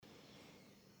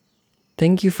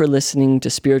Thank you for listening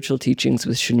to Spiritual Teachings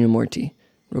with Shunyamurti,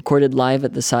 recorded live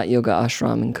at the Sat Yoga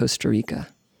Ashram in Costa Rica.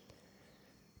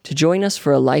 To join us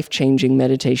for a life-changing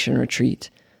meditation retreat,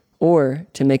 or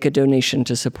to make a donation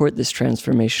to support this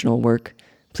transformational work,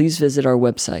 please visit our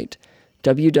website,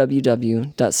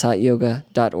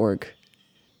 www.satyoga.org.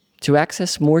 To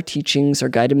access more teachings or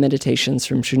guided meditations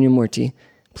from Shunyamurti,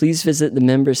 please visit the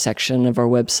members section of our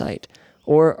website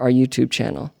or our YouTube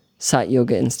channel, Sat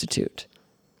Yoga Institute.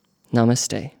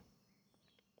 Namaste.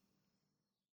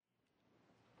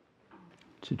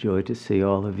 It's a joy to see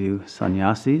all of you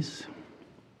sannyasis.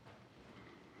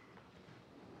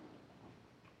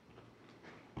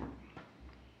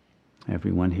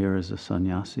 Everyone here is a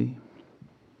sannyasi.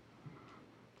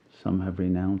 Some have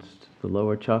renounced the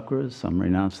lower chakras, some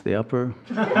renounced the upper.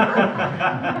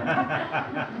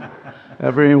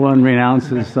 Everyone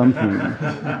renounces something.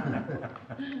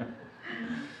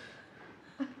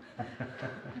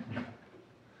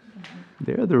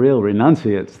 They're the real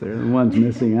renunciates. They're the ones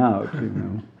missing out, you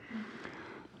know.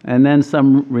 And then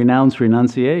some renounce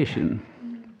renunciation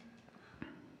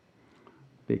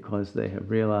because they have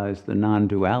realized the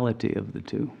non-duality of the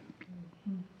two.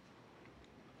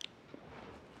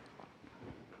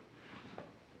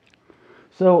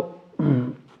 So,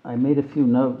 I made a few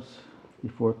notes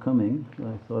before coming that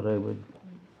I thought I would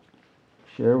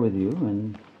share with you,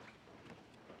 and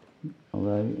I'll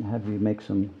have you make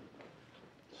some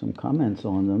comments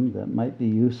on them that might be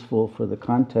useful for the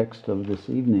context of this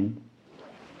evening.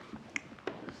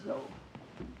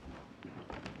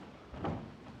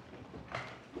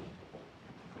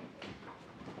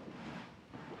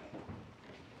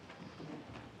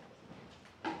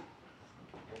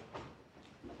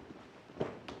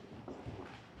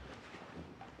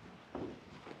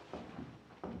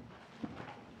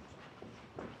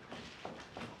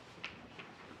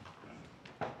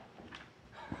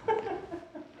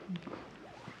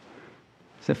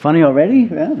 Is it funny already?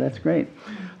 Yeah, that's great.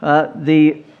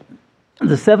 The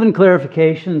 7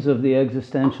 clarifications of the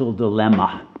existential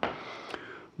dilemma,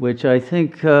 which I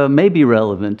think may be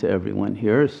relevant to everyone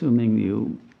here, assuming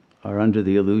you are under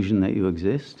the illusion that you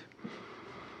exist.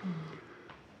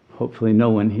 Hopefully no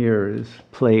one here is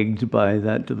plagued by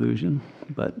that delusion,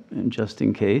 but just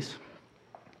in case.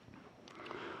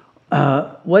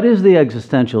 What is the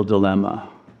existential dilemma?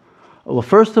 Well,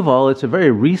 first of all, it's a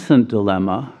very recent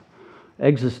dilemma.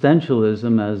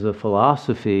 Existentialism as a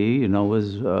philosophy,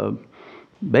 was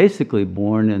basically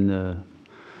born in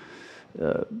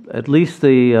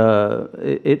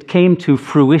it came to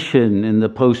fruition in the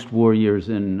post-war years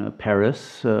in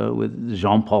Paris with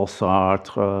Jean-Paul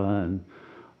Sartre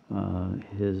and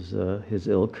his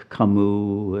ilk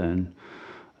Camus and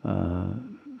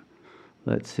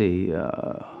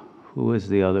who was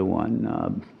the other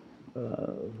one?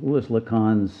 Who was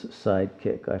Lacan's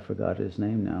sidekick? I forgot his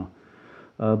name now.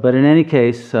 But in any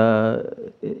case,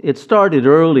 it started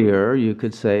earlier, you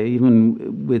could say,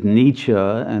 even with Nietzsche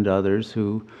and others,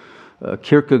 who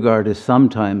Kierkegaard is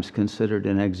sometimes considered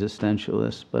an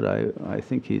existentialist, but I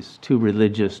think he's too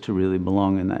religious to really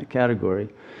belong in that category.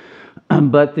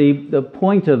 But the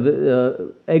point of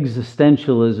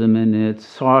existentialism in its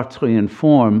Sartrean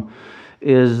form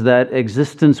is that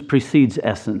existence precedes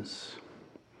essence.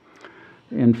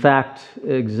 In fact,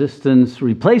 existence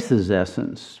replaces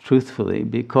essence, truthfully,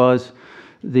 because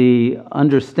the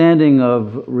understanding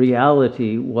of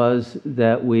reality was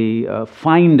that we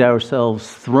find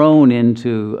ourselves thrown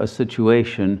into a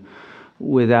situation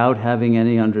without having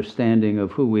any understanding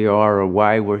of who we are or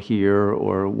why we're here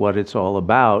or what it's all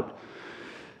about.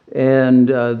 And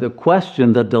the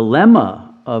question, the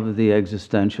dilemma of the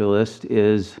existentialist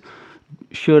is,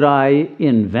 should I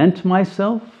invent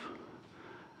myself?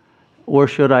 Or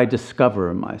should I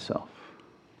discover myself?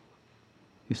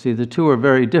 You see, the two are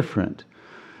very different.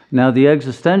 Now, the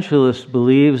existentialist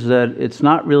believes that it's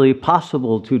not really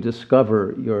possible to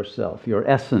discover yourself, your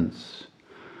essence,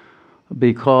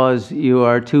 because you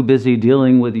are too busy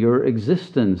dealing with your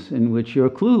existence in which you're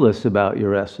clueless about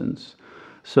your essence.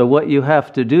 So what you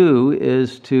have to do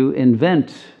is to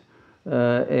invent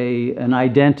an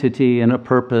identity and a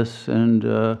purpose and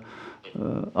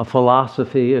a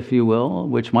philosophy, if you will,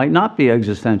 which might not be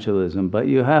existentialism, but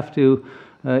you have to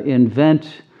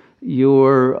invent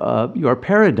your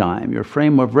paradigm, your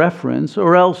frame of reference,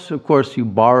 or else, of course, you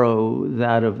borrow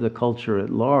that of the culture at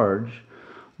large,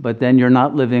 but then you're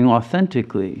not living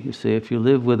authentically. You see, if you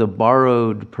live with a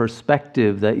borrowed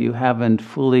perspective that you haven't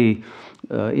fully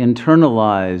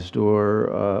internalized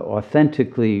or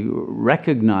authentically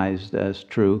recognized as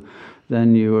true,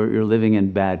 then you're living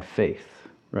in bad faith.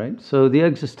 Right? So the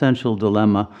existential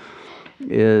dilemma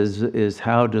is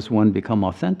how does one become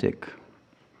authentic?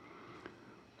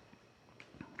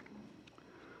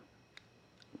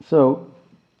 So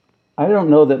I don't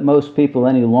know that most people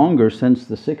any longer since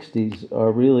the 60s are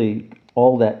really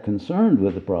all that concerned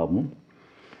with the problem,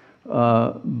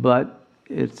 but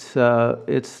it's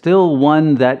still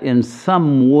one that in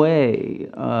some way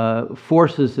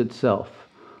forces itself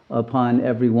upon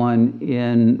everyone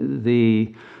in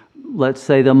the, let's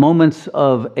say, the moments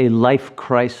of a life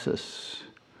crisis,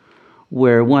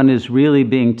 where one is really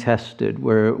being tested,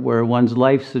 where one's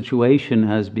life situation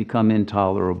has become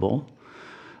intolerable,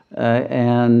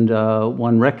 and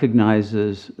one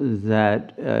recognizes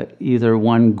that either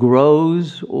one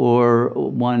grows or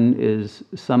one is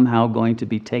somehow going to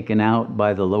be taken out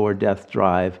by the lower death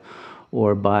drive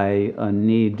or by a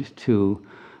need to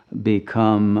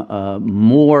become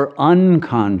more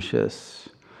unconscious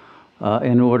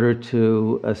in order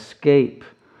to escape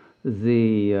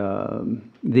the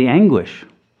anguish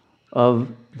of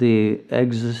the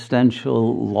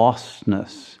existential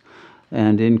lostness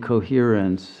and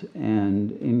incoherence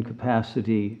and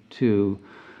incapacity to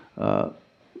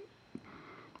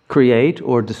create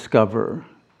or discover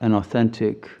an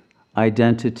authentic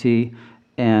identity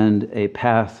and a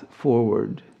path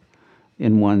forward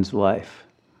in one's life.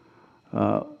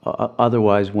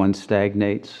 Otherwise, one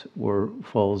stagnates or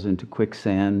falls into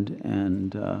quicksand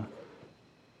and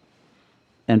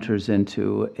enters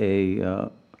into a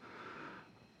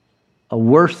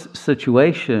worse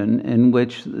situation in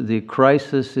which the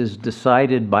crisis is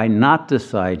decided by not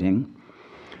deciding,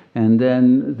 and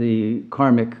then the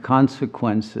karmic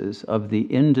consequences of the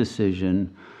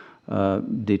indecision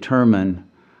determine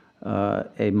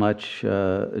a much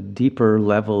deeper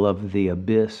level of the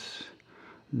abyss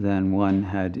than one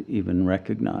had even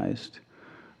recognized,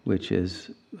 which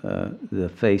is the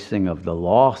facing of the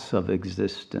loss of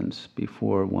existence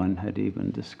before one had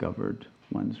even discovered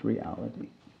one's reality.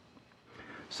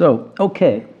 So,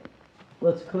 okay,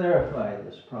 let's clarify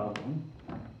this problem.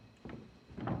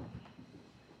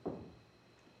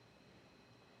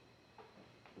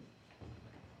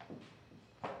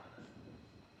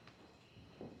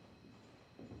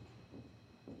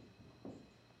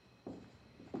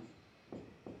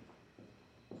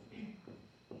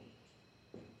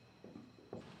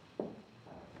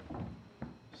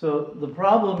 So the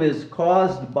problem is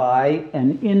caused by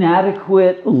an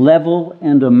inadequate level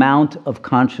and amount of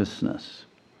consciousness.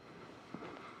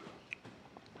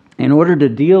 In order to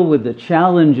deal with the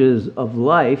challenges of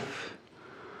life,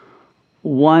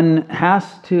 one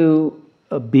has to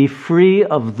be free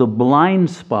of the blind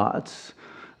spots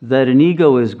that an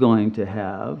ego is going to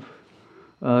have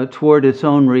toward its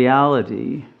own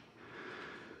reality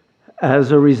as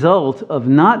a result of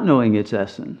not knowing its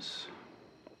essence,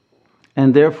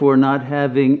 and therefore not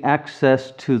having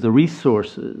access to the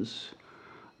resources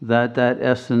that that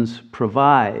essence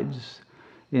provides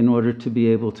in order to be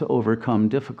able to overcome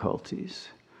difficulties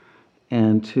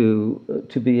and to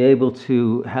be able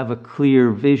to have a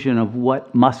clear vision of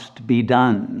what must be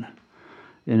done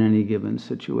in any given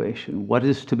situation. What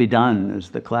is to be done is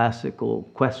the classical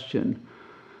question.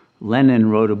 Lenin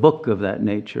wrote a book of that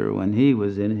nature when he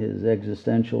was in his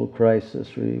existential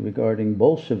crisis regarding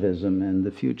Bolshevism and the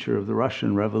future of the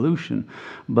Russian Revolution.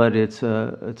 But it's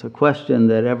a question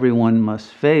that everyone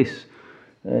must face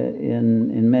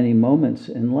in many moments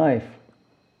in life.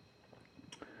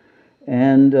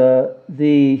 And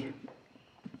the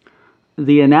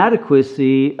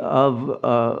inadequacy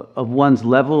of one's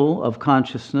level of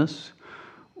consciousness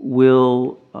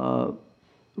will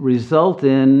result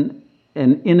in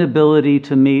an inability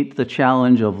to meet the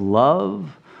challenge of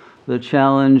love, the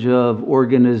challenge of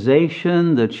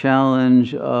organization, the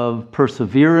challenge of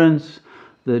perseverance,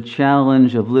 the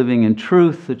challenge of living in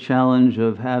truth, the challenge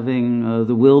of having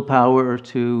the willpower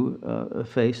to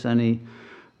face any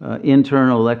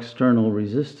internal, external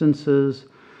resistances,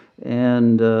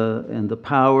 and the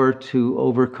power to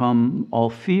overcome all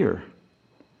fear.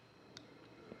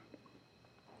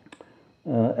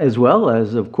 As well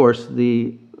as, of course,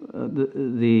 the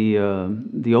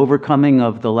overcoming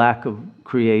of the lack of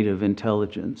creative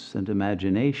intelligence and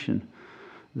imagination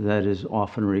that is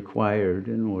often required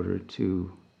in order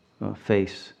to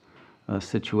face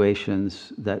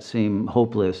situations that seem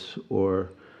hopeless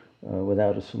or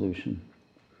without a solution.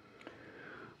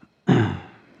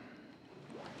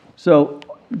 So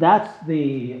that's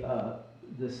the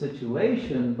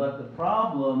situation, but the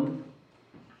problem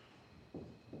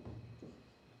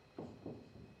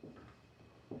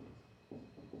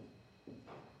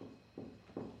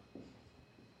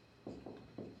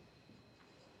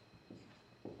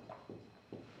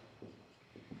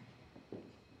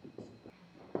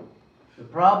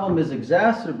is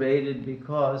exacerbated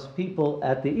because people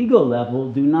at the ego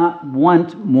level do not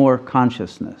want more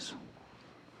consciousness.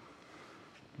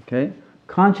 Okay?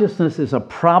 Consciousness is a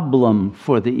problem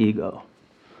for the ego.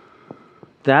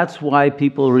 That's why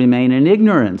people remain in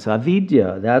ignorance,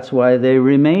 avidya. That's why they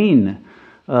remain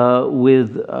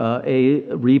with a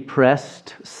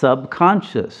repressed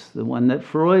subconscious, the one that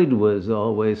Freud was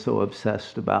always so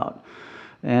obsessed about.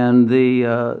 And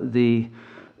the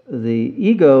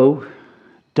ego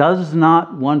does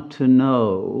not want to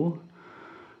know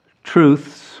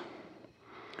truths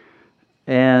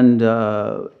and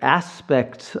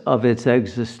aspects of its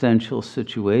existential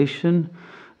situation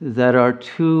that are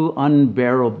too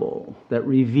unbearable, that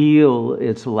reveal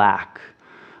its lack,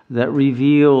 that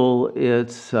reveal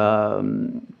its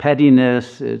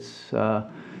pettiness, its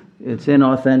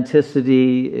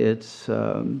inauthenticity, its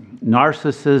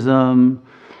narcissism,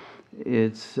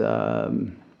 its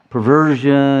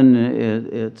perversion,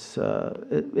 its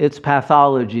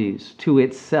pathologies to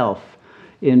itself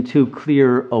in too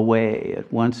clear a way.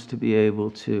 It wants to be able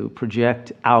to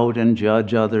project out and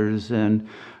judge others and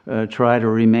try to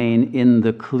remain in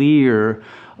the clear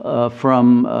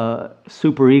from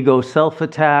superego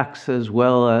self-attacks as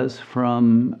well as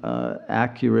from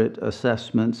accurate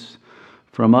assessments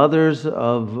from others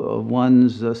of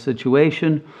one's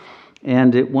situation.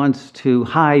 And it wants to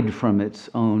hide from its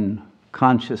own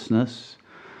consciousness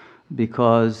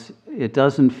because it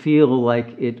doesn't feel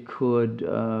like it could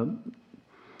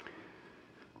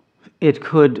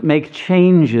make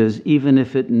changes even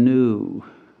if it knew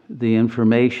the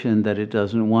information that it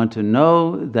doesn't want to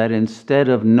know, that instead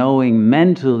of knowing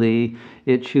mentally,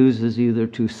 it chooses either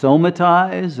to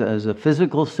somatize as a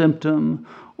physical symptom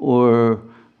or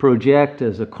project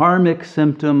as a karmic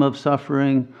symptom of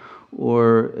suffering,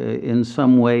 or in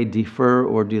some way defer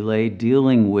or delay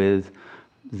dealing with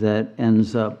that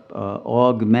ends up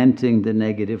augmenting the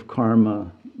negative karma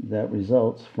that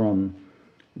results from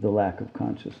the lack of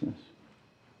consciousness.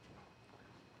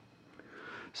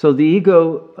 So the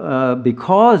ego,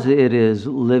 because it is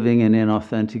living an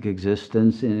inauthentic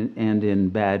existence and in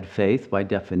bad faith by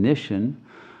definition,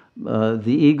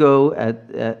 the ego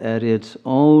at its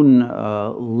own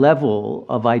level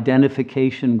of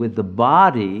identification with the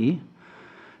body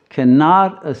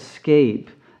cannot escape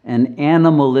an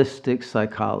animalistic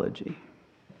psychology,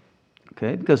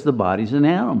 okay? Because the body's an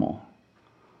animal.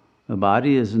 The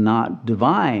body is not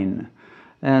divine.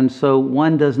 And so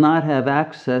one does not have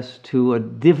access to a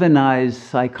divinized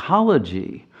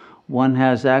psychology. One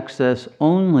has access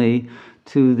only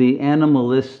to the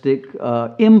animalistic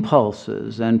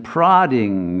impulses and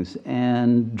proddings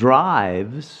and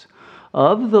drives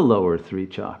of the lower three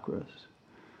chakras.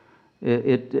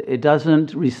 It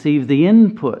doesn't receive the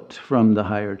input from the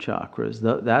higher chakras.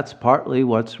 That's partly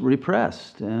what's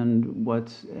repressed and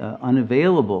what's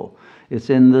unavailable. It's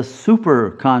in the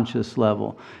super conscious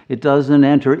level. It doesn't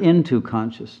enter into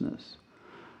consciousness.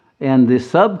 And the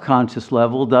subconscious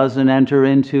level doesn't enter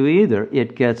into either.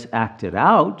 It gets acted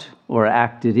out or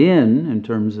acted in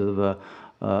terms of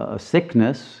a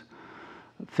sickness,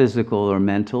 physical or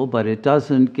mental, but it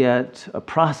doesn't get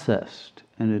processed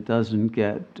and it doesn't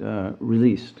get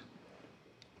released.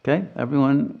 Okay,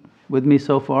 everyone with me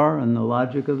so far on the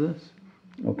logic of this?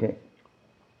 Okay.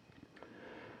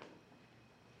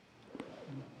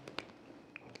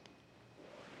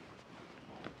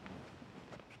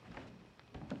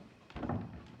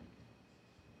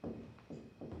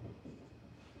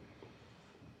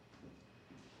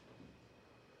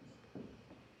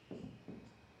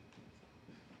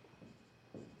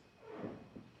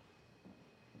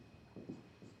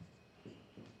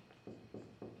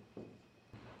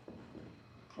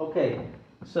 Okay,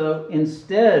 so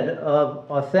instead of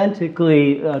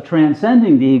authentically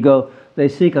transcending the ego, they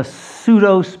seek a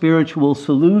pseudo-spiritual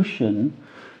solution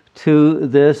to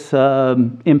this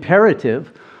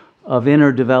imperative of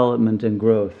inner development and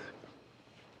growth.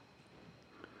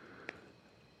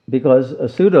 Because a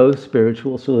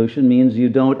pseudo-spiritual solution means you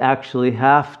don't actually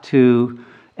have to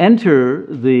enter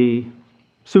the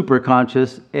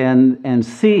superconscious and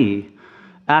see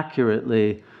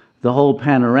accurately the whole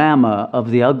panorama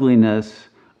of the ugliness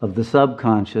of the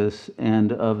subconscious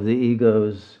and of the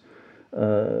ego's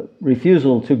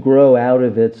refusal to grow out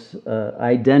of its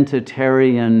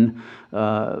identitarian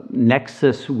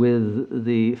nexus with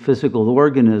the physical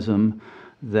organism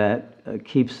that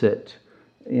keeps it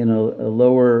in a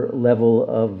lower level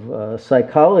of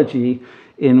psychology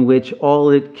in which all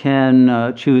it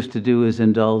can choose to do is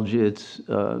indulge its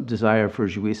desire for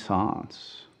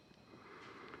jouissance,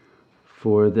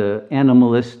 for the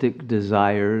animalistic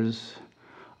desires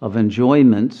of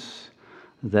enjoyments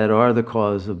that are the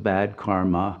cause of bad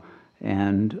karma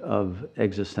and of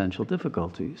existential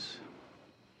difficulties.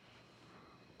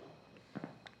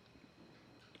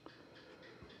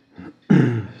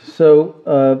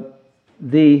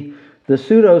 The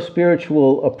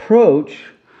pseudo-spiritual approach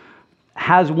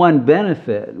has one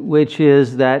benefit, which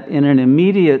is that in an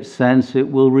immediate sense, it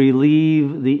will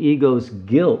relieve the ego's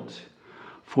guilt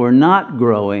for not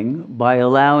growing by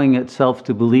allowing itself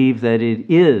to believe that it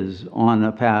is on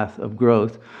a path of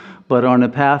growth, but on a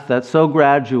path that's so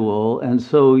gradual and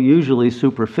so usually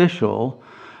superficial,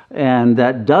 and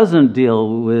that doesn't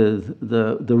deal with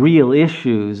the real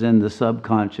issues in the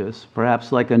subconscious,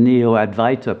 perhaps like a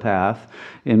neo-Advaita path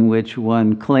in which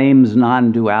one claims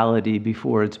non-duality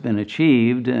before it's been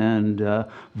achieved, and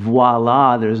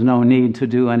voila, there's no need to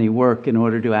do any work in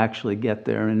order to actually get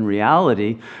there in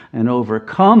reality and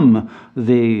overcome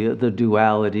the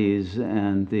dualities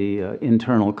and the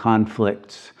internal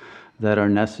conflicts that are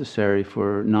necessary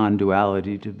for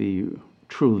non-duality to be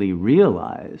truly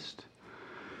realized.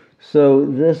 So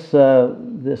this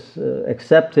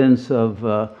acceptance of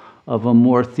a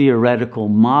more theoretical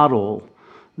model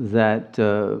that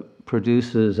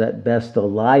produces at best a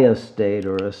laya state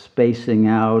or a spacing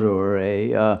out or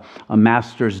a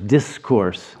master's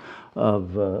discourse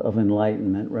of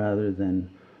enlightenment rather than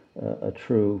a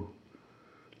true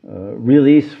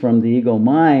release from the ego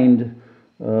mind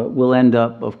will end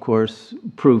up, of course,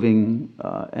 proving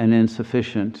an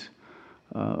insufficient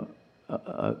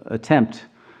attempt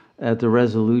at the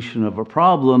resolution of a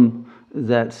problem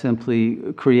that simply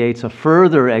creates a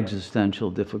further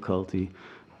existential difficulty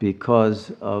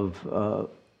because of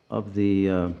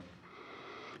the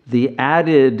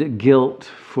added guilt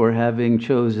for having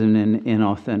chosen an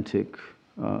inauthentic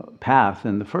path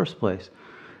in the first place.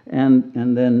 And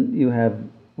then you have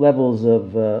levels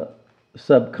of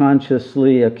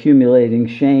subconsciously accumulating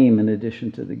shame in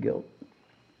addition to the guilt.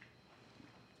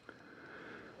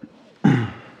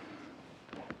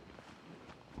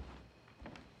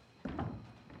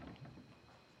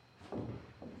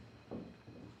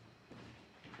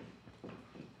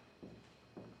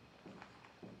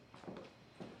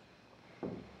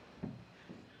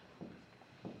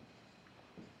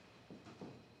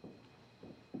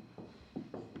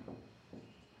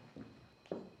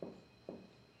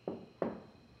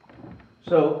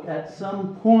 So at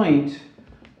some point,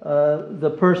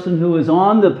 the person who is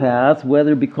on the path,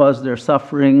 whether because they're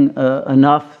suffering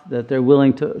enough that they're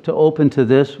willing to open to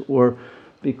this, or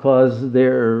because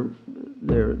their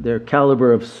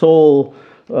caliber of soul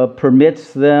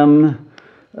permits them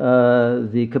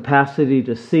the capacity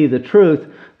to see the truth,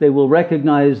 they will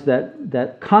recognize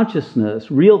that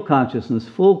consciousness, real consciousness,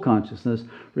 full consciousness,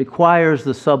 requires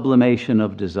the sublimation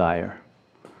of desire.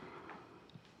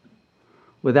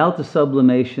 Without the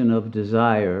sublimation of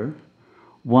desire,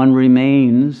 one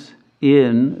remains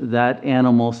in that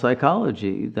animal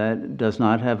psychology that does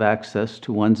not have access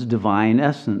to one's divine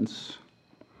essence.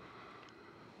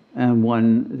 And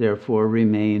one, therefore,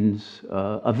 remains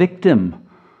a victim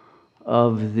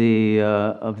of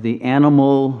the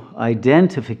animal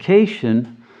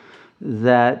identification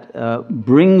that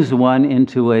brings one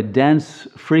into a dense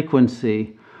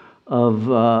frequency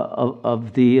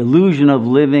of the illusion of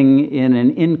living in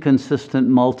an inconsistent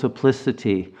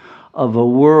multiplicity of a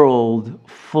world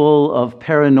full of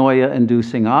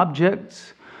paranoia-inducing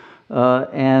objects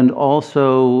and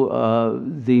also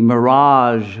the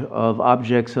mirage of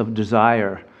objects of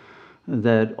desire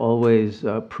that always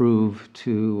prove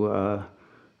to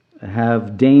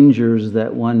have dangers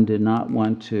that one did not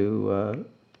want to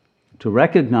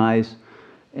recognize,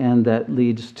 and that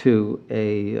leads to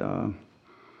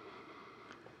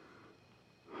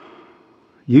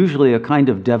usually a kind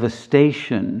of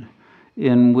devastation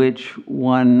in which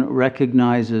one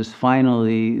recognizes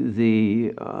finally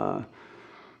the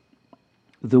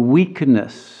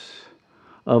weakness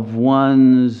of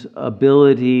one's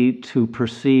ability to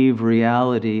perceive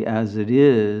reality as it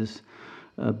is,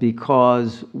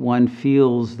 because one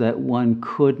feels that one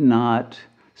could not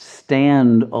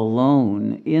stand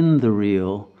alone in the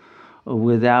real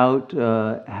without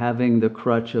having the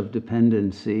crutch of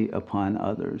dependency upon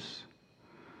others,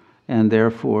 and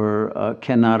therefore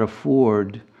cannot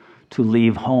afford to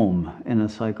leave home in a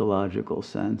psychological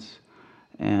sense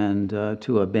and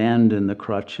to abandon the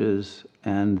crutches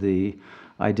and the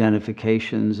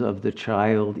identifications of the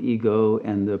child ego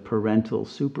and the parental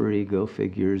superego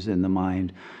figures in the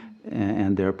mind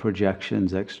and their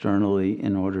projections externally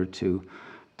in order to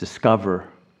discover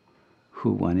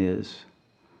who one is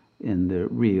in the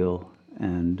real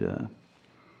and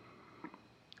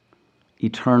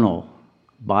eternal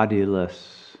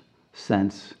bodiless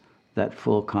sense that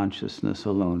full consciousness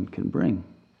alone can bring.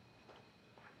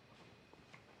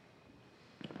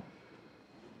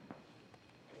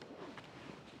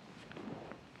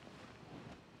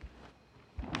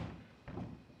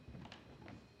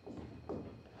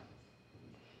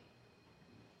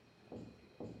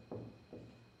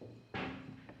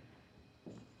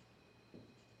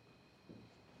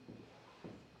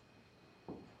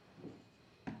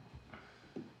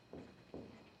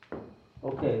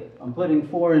 Okay, I'm putting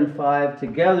 4 and 5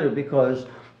 together because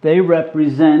they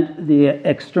represent the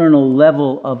external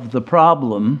level of the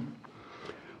problem,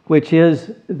 which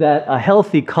is that a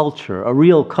healthy culture, a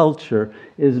real culture,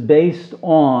 is based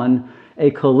on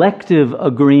a collective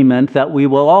agreement that we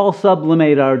will all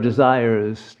sublimate our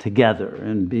desires together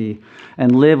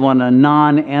and live on a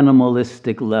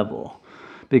non-animalistic level.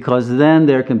 Because then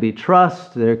there can be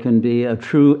trust, there can be a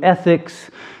true ethics,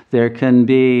 there can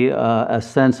be a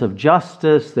sense of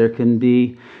justice, there can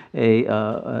be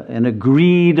an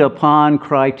agreed upon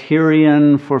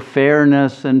criterion for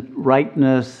fairness and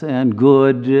rightness and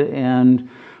good and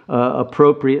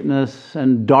appropriateness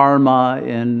and dharma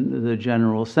in the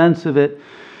general sense of it.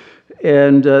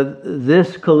 And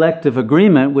this collective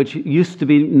agreement, which used to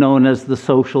be known as the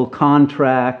social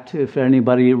contract, if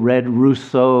anybody read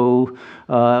Rousseau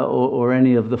or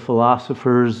any of the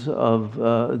philosophers of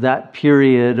that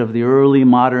period, of the early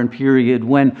modern period,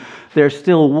 when there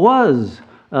still was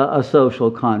a social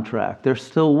contract, there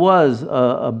still was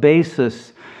a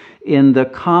basis in the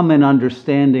common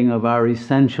understanding of our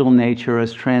essential nature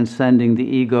as transcending the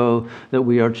ego, that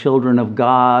we are children of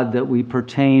God, that we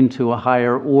pertain to a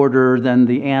higher order than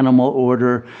the animal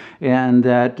order, and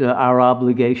that our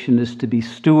obligation is to be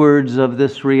stewards of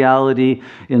this reality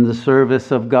in the service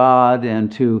of God,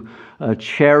 and to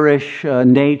cherish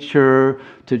nature,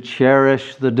 to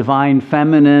cherish the divine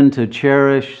feminine, to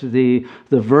cherish the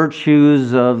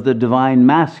virtues of the divine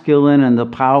masculine and the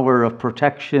power of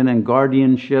protection and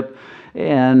guardianship,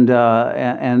 and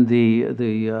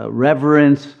the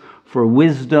reverence for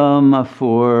wisdom,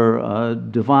 for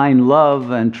divine love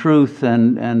and truth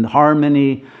and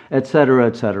harmony, etc.,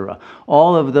 etc.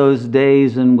 All of those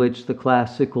days in which the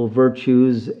classical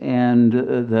virtues and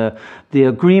the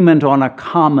agreement on a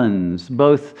commons,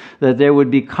 both that there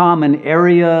would be common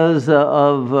areas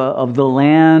of the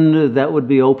land that would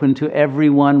be open to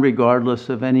everyone regardless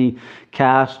of any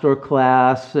caste or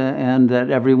class, and that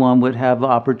everyone would have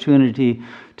opportunity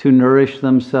to nourish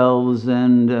themselves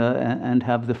and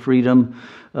have the freedom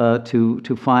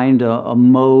to find a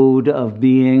mode of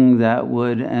being that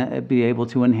would be able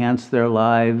to enhance their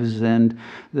lives, and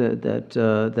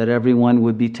that everyone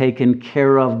would be taken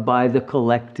care of by the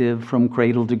collective from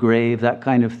cradle to grave, that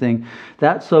kind of thing.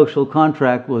 That social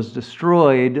contract was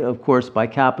destroyed, of course, by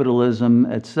capitalism,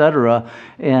 etc.,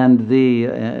 and the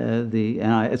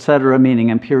etc. meaning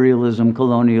imperialism,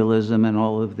 colonialism, and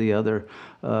all of the other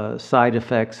side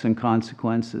effects and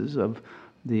consequences of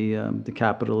the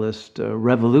capitalist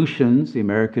revolutions, the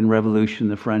American Revolution,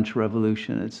 the French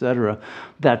Revolution, etc.,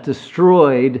 that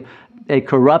destroyed a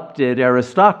corrupted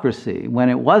aristocracy. When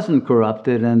it wasn't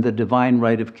corrupted and the divine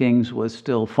right of kings was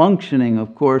still functioning,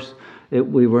 of course,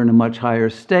 we were in a much higher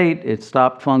state. It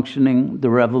stopped functioning. The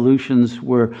revolutions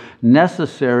were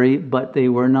necessary, but they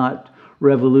were not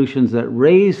revolutions that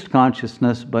raised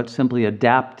consciousness, but simply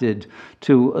adapted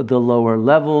to the lower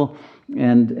level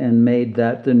and made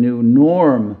that the new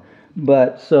norm.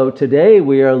 But so today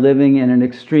we are living in an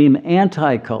extreme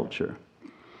anti-culture,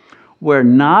 where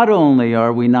not only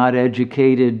are we not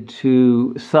educated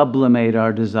to sublimate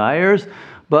our desires,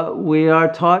 but we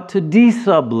are taught to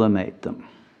desublimate them.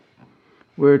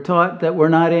 We're taught that we're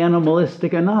not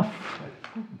animalistic enough.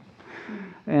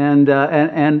 And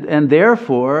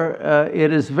therefore,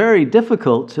 it is very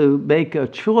difficult to make a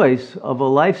choice of a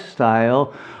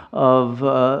lifestyle of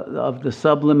the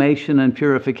sublimation and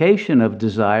purification of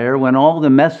desire, when all the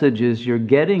messages you're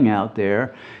getting out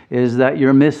there is that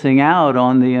you're missing out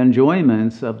on the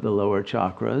enjoyments of the lower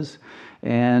chakras,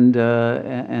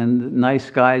 and nice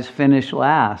guys finish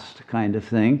last kind of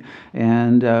thing,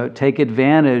 and take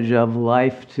advantage of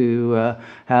life to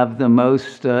have the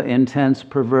most intense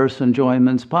perverse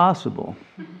enjoyments possible.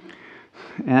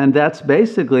 And that's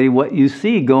basically what you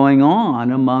see going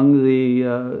on among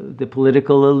the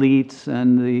political elites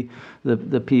and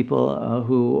the people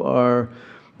who are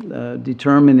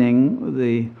determining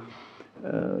the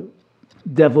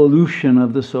devolution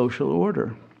of the social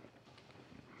order.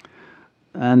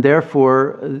 And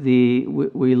therefore,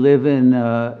 we live in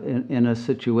a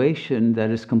situation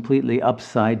that is completely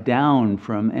upside down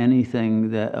from anything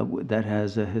that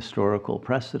has a historical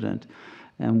precedent.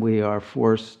 And we are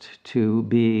forced to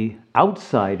be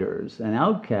outsiders and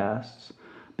outcasts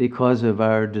because of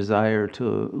our desire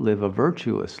to live a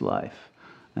virtuous life,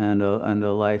 and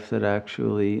a life that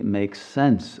actually makes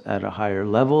sense at a higher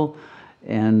level,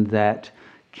 and that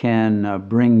can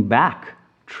bring back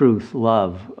truth,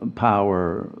 love,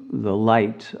 power, the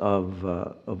light of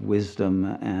wisdom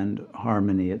and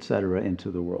harmony, etc.,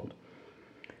 into the world.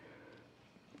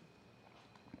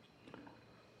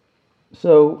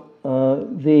 So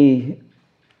the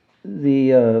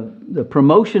the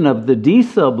promotion of the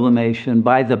desublimation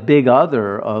by the big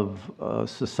other of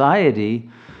society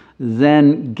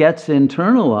then gets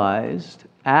internalized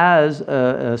as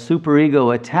a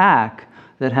superego attack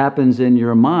that happens in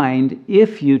your mind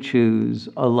if you choose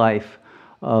a life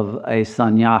of a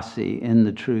sannyasi in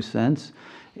the true sense,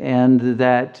 and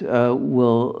that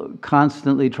will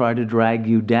constantly try to drag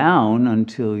you down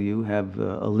until you have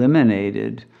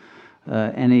eliminated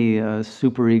any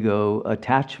superego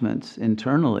attachments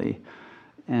internally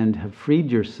and have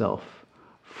freed yourself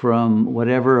from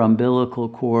whatever umbilical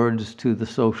cords to the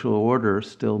social order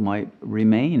still might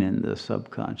remain in the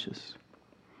subconscious.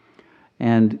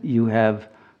 And you have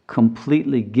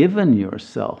completely given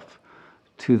yourself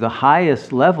to the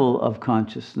highest level of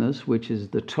consciousness, which is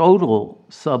the total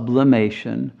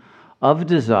sublimation of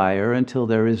desire until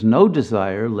there is no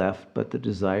desire left but the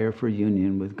desire for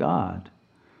union with God.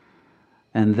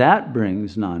 And that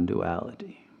brings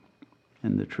non-duality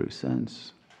in the true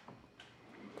sense.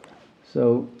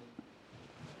 So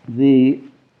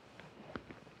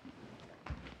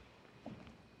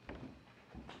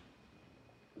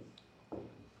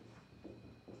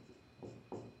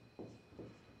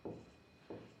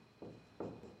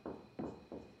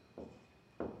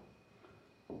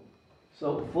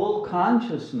So full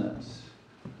consciousness,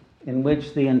 in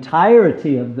which the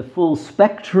entirety of the full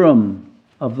spectrum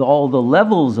of all the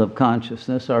levels of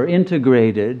consciousness are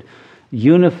integrated,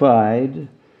 unified,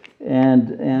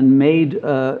 and made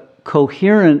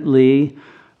coherently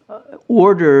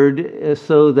ordered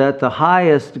so that the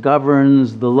highest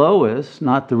governs the lowest,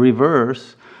 not the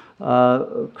reverse,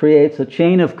 creates a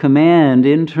chain of command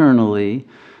internally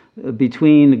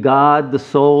between God, the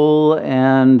soul,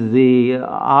 and the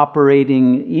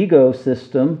operating ego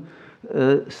system,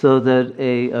 so that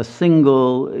a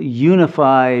single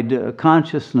unified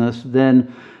consciousness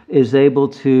then is able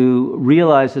to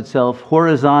realize itself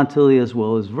horizontally as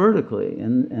well as vertically.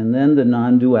 And then the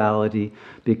non-duality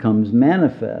becomes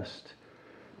manifest,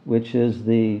 which is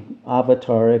the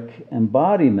avataric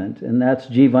embodiment, and that's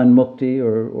Jivan Mukti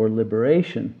or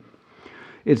liberation.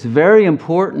 It's very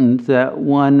important that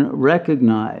one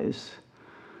recognize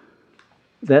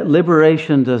that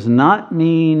liberation does not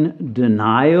mean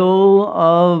denial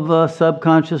of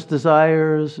subconscious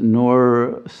desires,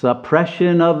 nor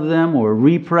suppression of them or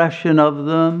repression of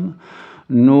them,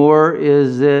 nor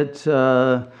is it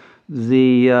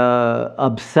the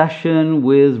obsession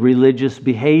with religious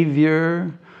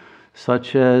behavior,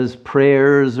 such as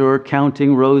prayers or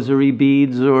counting rosary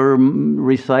beads or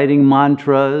reciting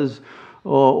mantras,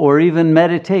 or even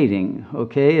meditating,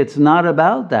 okay? It's not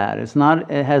about that.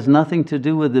 It has nothing to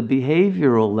do with the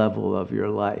behavioral level of your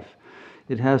life.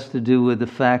 It has to do with the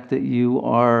fact that you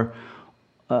are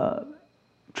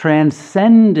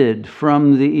transcended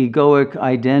from the egoic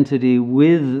identity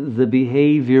with the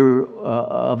behavior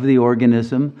of the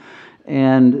organism,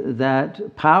 and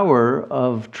that power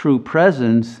of true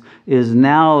presence is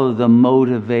now the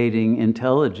motivating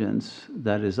intelligence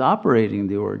that is operating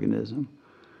the organism.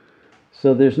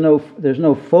 So there's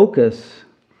no focus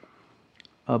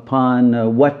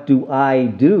upon what do I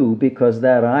do, because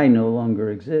that I no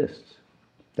longer exists.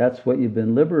 That's what you've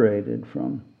been liberated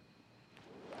from.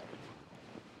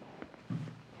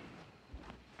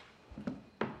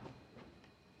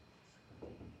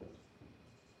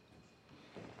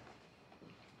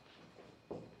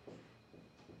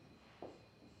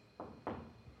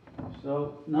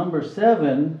 So number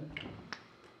 7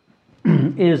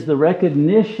 is the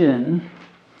recognition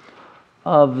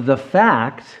of the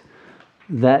fact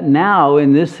that now,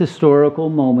 in this historical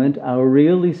moment, our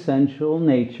real essential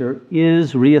nature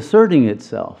is reasserting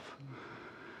itself.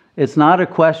 It's not a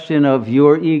question of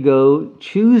your ego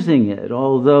choosing it,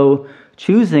 although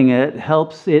choosing it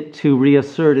helps it to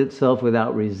reassert itself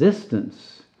without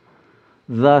resistance.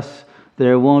 Thus,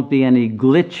 there won't be any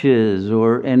glitches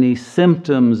or any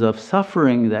symptoms of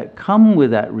suffering that come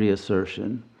with that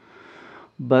reassertion.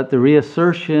 But the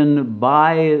reassertion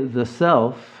by the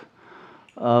self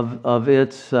of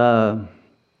its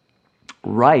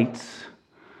rights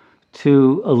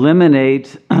to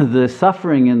eliminate the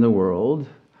suffering in the world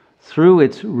through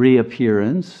its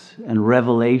reappearance and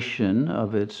revelation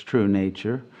of its true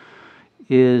nature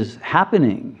is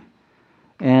happening.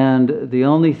 And the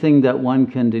only thing that one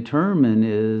can determine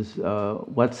is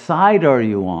what side are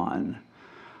you on?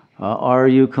 Are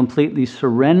you completely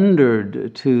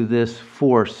surrendered to this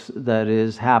force that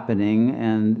is happening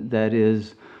and that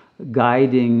is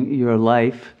guiding your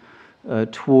life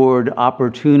toward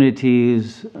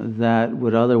opportunities that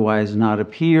would otherwise not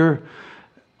appear,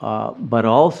 but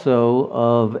also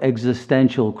of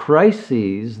existential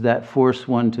crises that force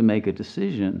one to make a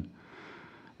decision?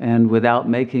 And without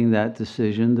making that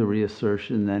decision, the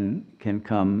reassertion then can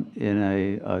come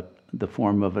in the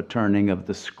form of a turning of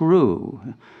the screw.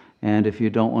 And if you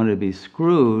don't want to be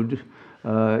screwed,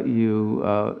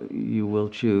 you will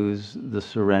choose the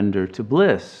surrender to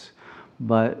bliss.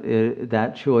 But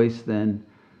that choice then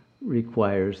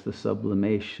requires the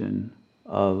sublimation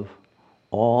of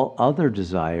all other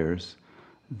desires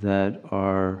that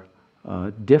are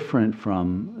different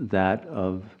from that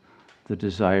of the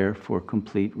desire for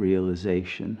complete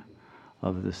realization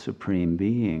of the Supreme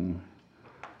Being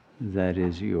that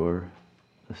is your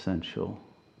essential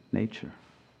nature.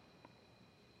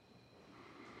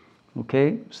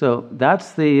 Okay, so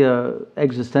that's the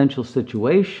existential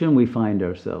situation we find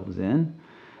ourselves in,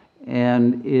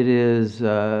 and it is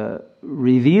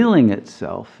revealing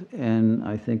itself in,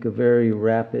 I think, a very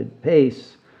rapid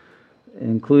pace,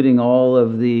 including all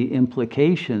of the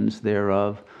implications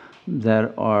thereof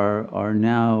that are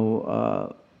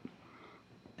now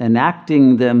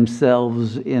enacting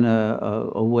themselves in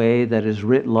a way that is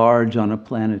writ large on a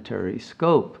planetary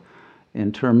scope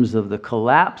in terms of the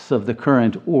collapse of the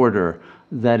current order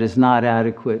that is not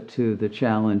adequate to the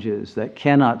challenges, that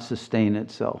cannot sustain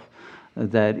itself,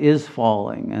 that is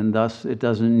falling, and thus it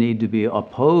doesn't need to be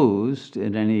opposed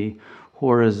in any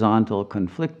horizontal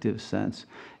conflictive sense.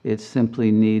 It simply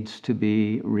needs to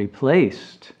be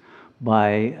replaced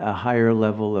by a higher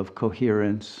level of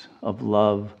coherence, of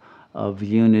love, of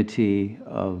unity,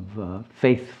 of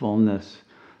faithfulness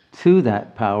to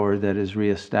that power that is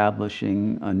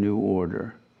reestablishing a new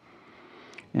order.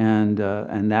 And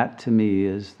that to me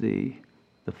is the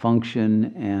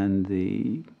function and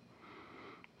the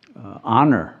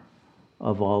honor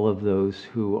of all of those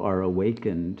who are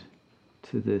awakened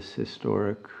to this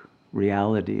historic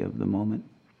reality of the moment.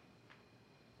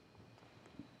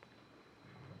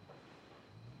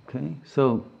 Okay,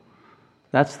 so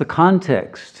that's the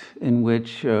context in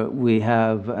which we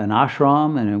have an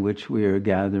ashram and in which we are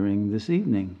gathering this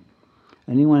evening.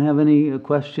 Anyone have any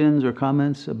questions or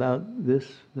comments about this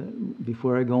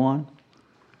before I go on?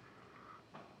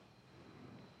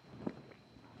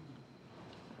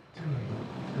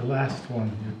 The last one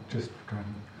you just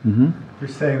done. You're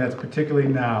saying that's particularly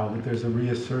now that there's a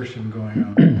reassertion going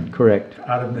on. Correct.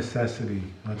 Out of necessity,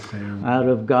 let's say. Out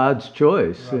of God's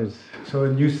choice. Right. So,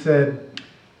 and you said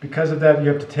because of that you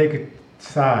have to take a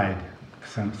side,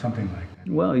 something like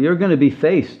that. Well, you're going to be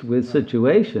faced with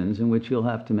situations in which you'll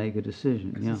have to make a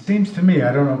decision. Yeah. It seems to me,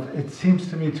 I don't know, it seems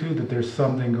to me too that there's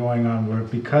something going on where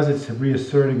because it's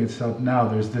reasserting itself now,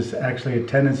 there's this actually a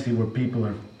tendency where people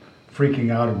are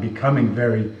freaking out and becoming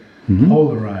very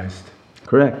polarized.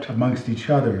 Correct. Amongst each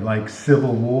other, like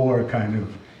civil war kind of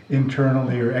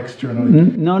internally or externally.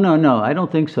 No. I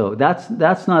don't think so. That's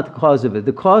not the cause of it.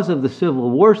 The cause of the Civil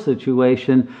War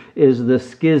situation is the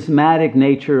schismatic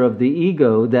nature of the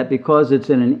ego that because it's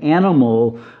in an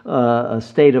animal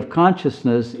state of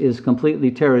consciousness is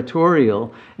completely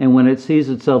territorial. And when it sees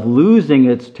itself losing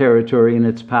its territory and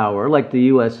its power, like the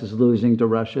U.S. is losing to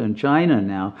Russia and China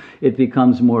now, it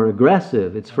becomes more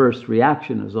aggressive. Its first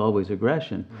reaction is always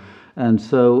aggression. And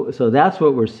so that's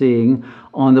what we're seeing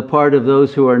on the part of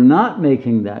those who are not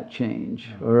making that change,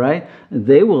 all right?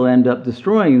 They will end up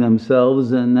destroying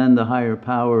themselves, and then the higher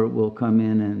power will come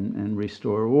in and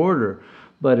restore order.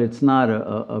 But it's not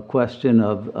a question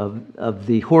of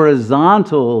the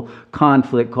horizontal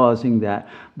conflict causing that.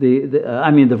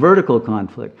 The vertical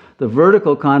conflict. The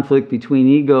vertical conflict between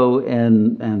ego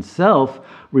and self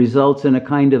results in a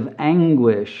kind of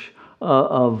anguish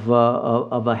of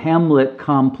a Hamlet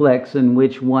complex in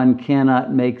which one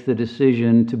cannot make the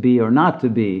decision to be or not to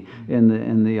be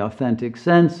in the authentic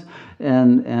sense,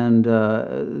 and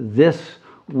this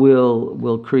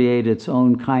will create its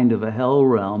own kind of a hell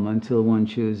realm until one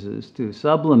chooses to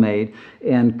sublimate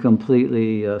and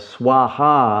completely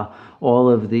swaha all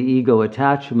of the ego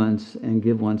attachments and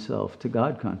give oneself to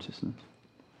God consciousness.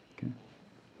 Okay.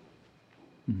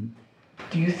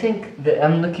 Do you think that,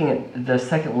 I'm looking at the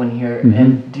second one here,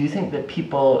 and do you think that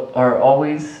people are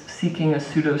always seeking a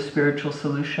pseudo-spiritual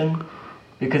solution?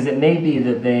 Because it may be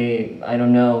that they, I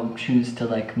don't know, choose to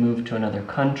like move to another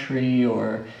country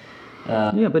or...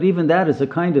 Yeah, but even that is a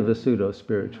kind of a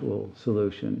pseudo-spiritual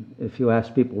solution. If you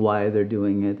ask people why they're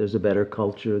doing it, there's a better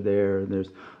culture there, there's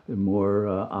more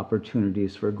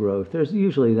opportunities for growth. There's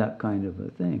usually that kind of a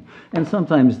thing. And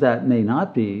sometimes that may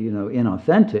not be,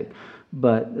 inauthentic.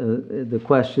 But the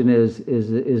question is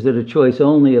it a choice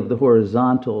only of the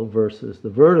horizontal versus the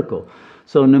vertical?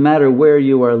 So no matter where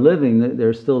you are living,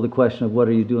 there's still the question of what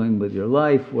are you doing with your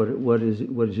life? What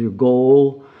is your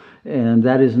goal? And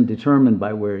that isn't determined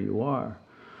by where you are.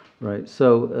 Right.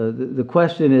 So the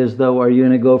question is, though, are you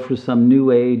going to go for some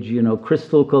new age,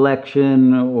 crystal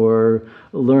collection, or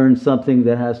learn something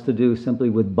that has to do simply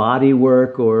with body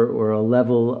work, or a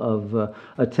level of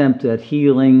attempt at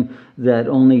healing that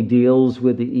only deals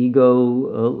with the ego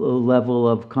level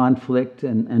of conflict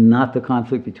and not the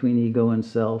conflict between ego and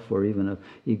self, or even of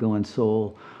ego and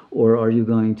soul? Or are you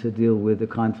going to deal with the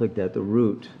conflict at the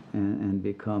root and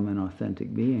become an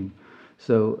authentic being?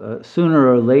 So sooner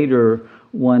or later,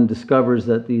 one discovers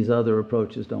that these other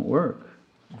approaches don't work.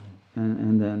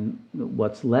 And then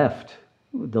what's left,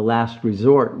 the last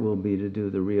resort, will be to do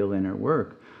the real inner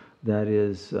work. That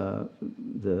is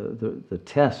the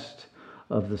test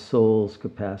of the soul's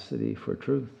capacity for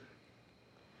truth.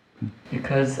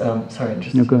 Because, sorry,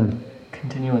 just No, go ahead.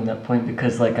 continue on that point,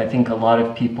 because I think a lot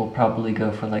of people probably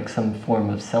go for some form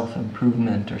of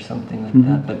self-improvement or something like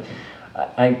that, but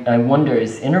I wonder,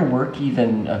 is inner work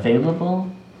even available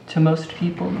to most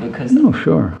people? Because No,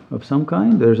 sure, of some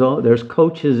kind. There's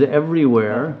coaches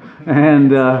everywhere,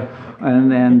 and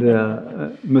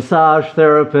massage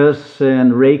therapists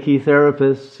and Reiki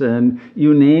therapists, and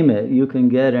you name it. You can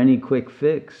get any quick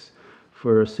fix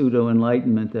for a pseudo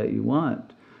enlightenment that you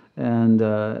want, and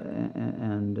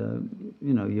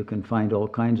you can find all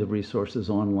kinds of resources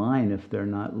online if they're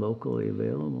not locally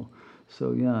available.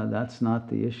 So yeah, that's not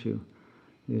the issue.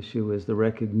 The issue is the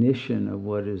recognition of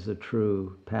what is a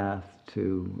true path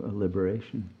to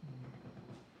liberation.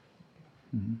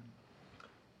 Mm-hmm.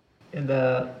 And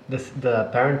the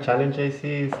apparent challenge I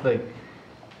see is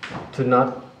to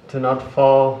not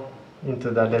fall into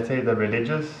that, let's say, the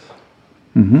religious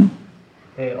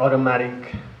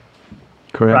automatic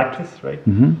Correct. practice, right?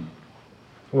 Mm-hmm.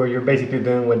 Where you're basically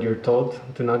doing what you're told,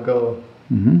 to not go,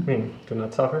 to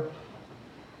not suffer.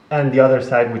 And the other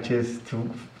side, which is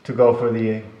to go for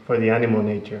the animal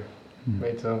nature,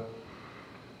 right? So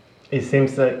it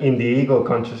seems that in the ego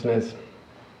consciousness,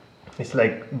 it's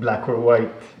like black or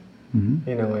white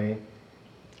in a way.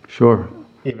 Sure.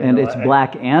 Even And though it's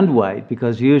black and white,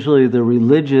 because usually the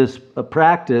religious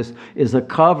practice is a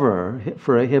cover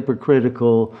for a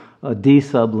hypocritical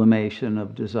desublimation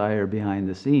of desire behind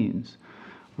the scenes,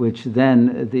 which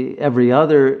then every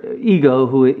other ego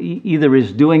who either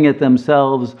is doing it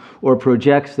themselves or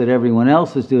projects that everyone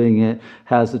else is doing it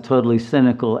has a totally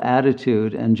cynical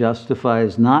attitude and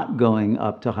justifies not going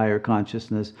up to higher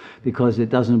consciousness because it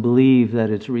doesn't believe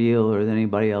that it's real or that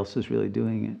anybody else is really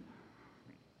doing it.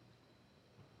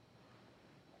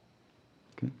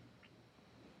 Okay.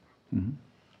 Mm-hmm.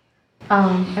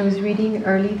 I was reading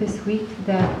early this week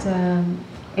that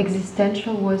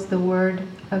existential was the word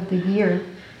of the year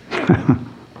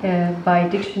by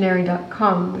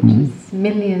dictionary.com, which is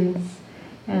millions,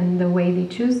 and the way they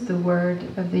choose the word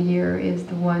of the year is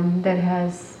the one that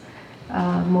has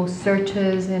most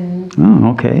searches. And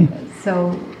okay.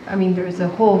 So, I mean, there's a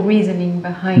whole reasoning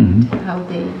behind how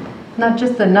they, not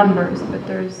just the numbers, but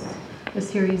there's a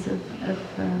series of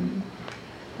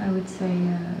I would say,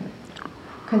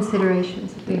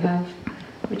 considerations that they have,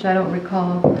 which I don't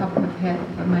recall off the top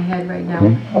of my head right now.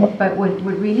 But what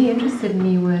really interested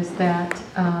me was that,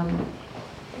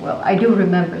 well, I do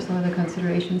remember some of the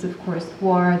considerations, of course,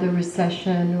 war, the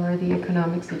recession, or the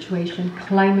economic situation.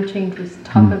 Climate change was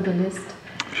top of the list.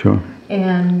 Sure.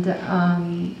 And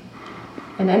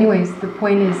anyways, the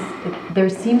point is, there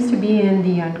seems to be in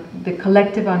the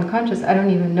collective unconscious, I don't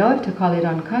even know if to call it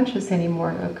unconscious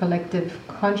anymore, a collective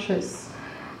conscious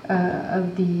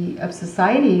of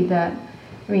society that,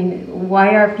 I mean,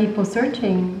 why are people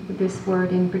searching this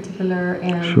word in particular?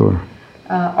 And Sure.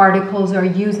 Articles are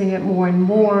using it more and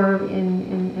more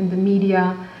in the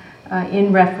media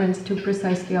in reference to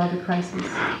precisely all the crises.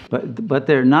 But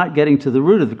they're not getting to the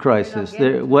root of the crisis.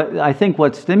 I think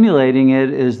what's stimulating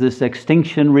it is this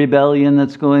extinction rebellion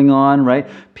that's going on, right?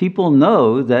 People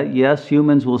know that, yes,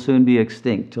 humans will soon be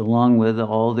extinct, along with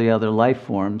all the other life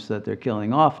forms that they're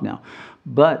killing off now.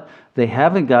 But they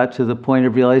haven't got to the point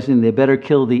of realizing they better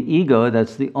kill the ego.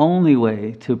 That's the only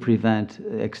way to prevent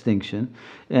extinction.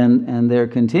 And they're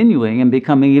continuing and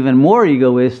becoming even more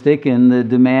egoistic in the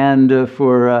demand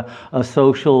for a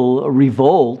social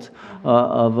revolt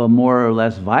of a more or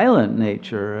less violent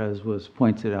nature, as was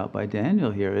pointed out by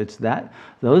Daniel here. It's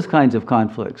those kinds of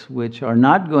conflicts which are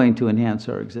not going to enhance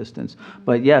our existence.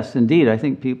 But yes, indeed, I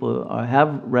think people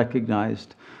have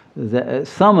recognized that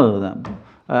some of them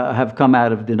have come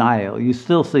out of denial. You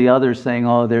still see others saying,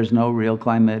 oh, there's no real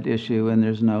climate issue and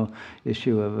there's no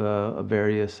issue of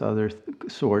various other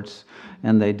sorts,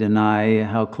 and they deny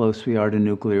how close we are to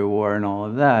nuclear war and all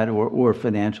of that, or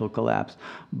financial collapse.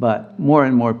 But more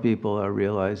and more people are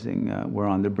realizing we're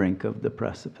on the brink of the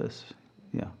precipice.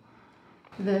 Yeah.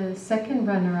 The second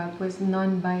runner-up was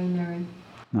non-binary.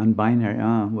 Non-binary,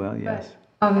 well, yes.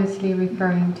 But obviously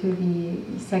referring to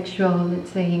the sexual,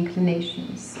 let's say,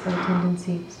 inclinations or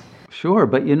tendencies. Sure,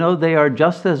 but they are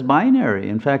just as binary.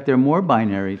 In fact, they're more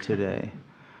binary today.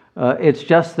 It's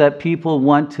just that people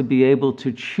want to be able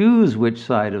to choose which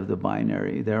side of the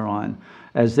binary they're on,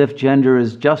 as if gender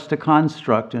is just a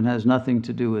construct and has nothing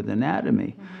to do with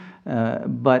anatomy.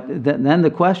 But then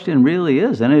the question really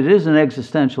is, and it is an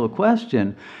existential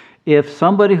question, if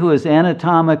somebody who is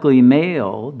anatomically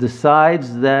male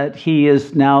decides that he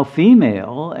is now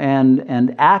female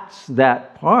and acts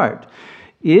that part,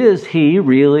 is he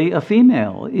really a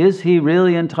female? Is he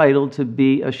really entitled to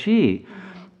be a she?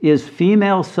 Is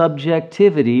female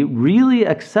subjectivity really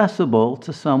accessible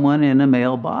to someone in a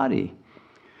male body?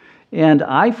 And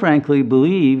I frankly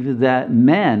believe that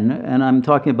men, and I'm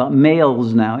talking about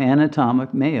males now,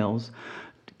 anatomic males,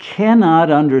 cannot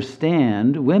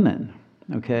understand women,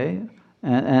 okay?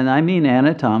 And I mean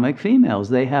anatomic females.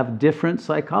 They have different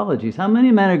psychologies. How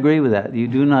many men agree with that? You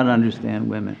do not understand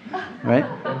women, right?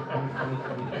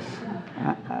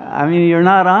 I mean, you're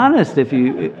not honest if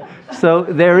you... So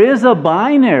there is a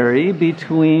binary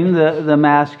between the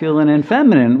masculine and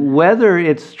feminine, whether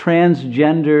it's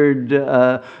transgendered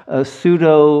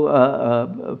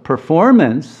pseudo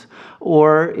performance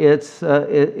or it's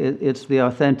the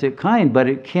authentic kind. But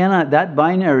it cannot. That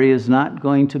binary is not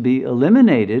going to be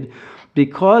eliminated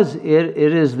because it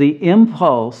is the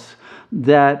impulse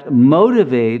that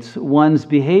motivates one's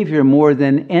behavior more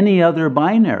than any other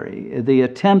binary. The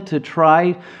attempt to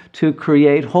try to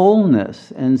create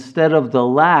wholeness instead of the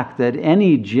lack that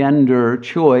any gender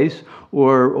choice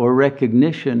or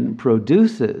recognition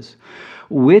produces,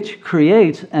 which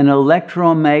creates an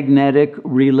electromagnetic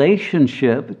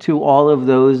relationship to all of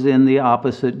those in the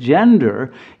opposite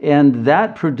gender, and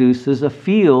that produces a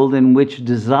field in which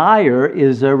desire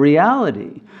is a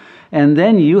reality. And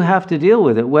then you have to deal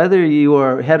with it, whether you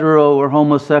are hetero or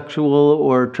homosexual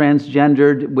or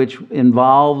transgendered, which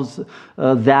involves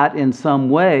that in some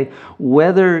way.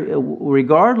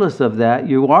 Regardless of that,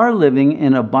 you are living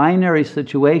in a binary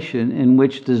situation in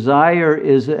which desire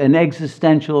is an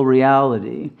existential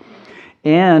reality.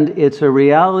 And it's a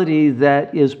reality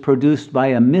that is produced by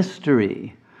a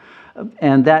mystery.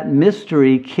 And that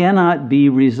mystery cannot be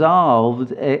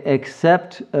resolved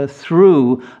except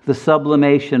through the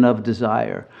sublimation of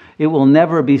desire. It will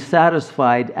never be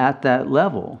satisfied at that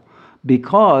level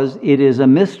because it is a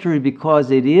mystery,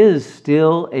 because it is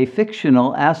still a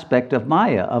fictional aspect of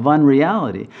Maya, of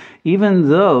unreality. Even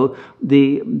though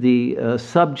the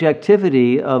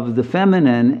subjectivity of the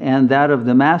feminine and that of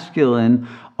the masculine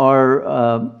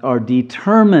are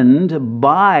determined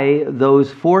by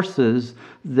those forces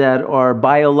that are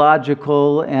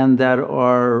biological and that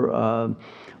are,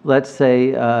 let's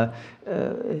say,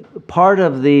 part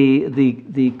of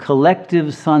the collective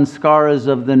sanskaras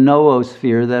of the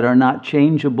noosphere that are not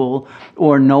changeable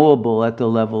or knowable at the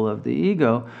level of the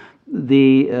ego.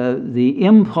 The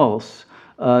impulse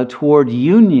toward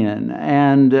union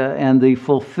and the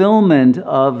fulfillment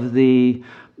of the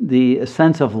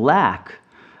sense of lack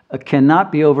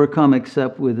cannot be overcome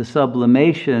except with the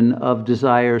sublimation of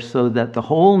desire, so that the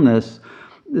wholeness,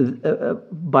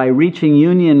 by reaching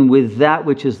union with that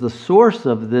which is the source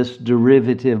of this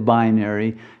derivative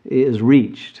binary, is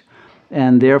reached,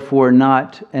 and therefore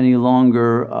not any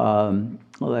longer,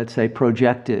 let's say,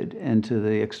 projected into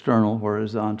the external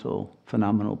horizontal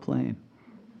phenomenal plane,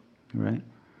 right?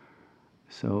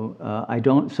 So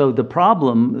So the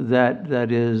problem that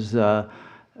is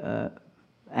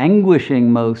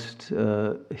anguishing most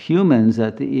humans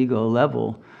at the ego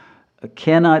level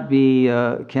cannot be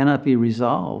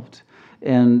resolved,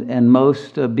 and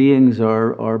most beings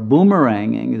are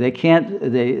boomeranging. They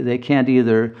can't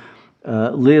either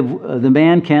live. The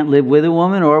man can't live with a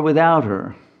woman or without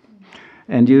her,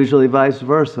 and usually vice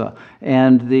versa.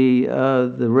 And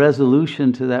the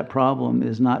resolution to that problem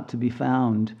is not to be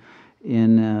found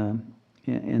in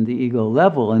the ego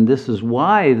level. And this is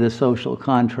why the social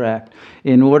contract,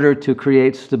 in order to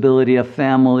create stability of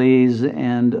families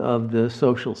and of the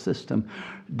social system,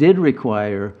 did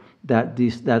require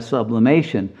that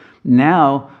sublimation.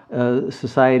 Now,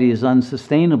 society is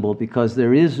unsustainable because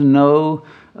there is no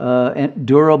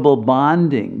durable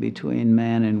bonding between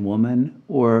man and woman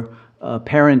or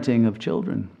parenting of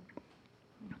children.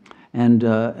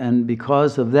 And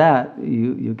because of that,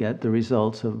 you get the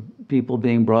results of people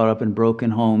being brought up in broken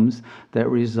homes that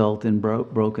result in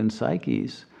broken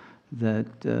psyches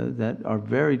that are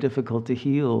very difficult to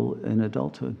heal in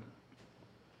adulthood.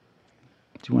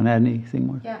 Do you want to add anything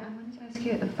more? Yeah, I wanted to ask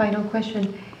you a final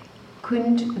question.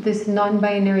 couldn't this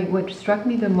non-binary, what struck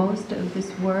me the most of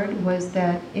this word was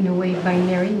that in a way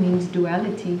binary means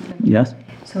duality. Yes.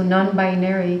 So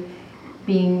non-binary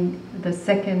being the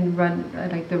second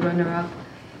like the runner-up,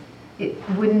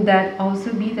 wouldn't that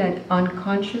also be that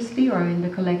unconsciously or in the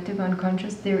collective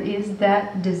unconscious there is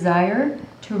that desire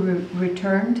to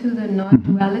return to the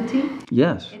non-duality?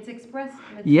 Yes. It's expressed.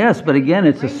 Yes, but again,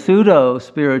 it's a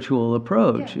pseudo-spiritual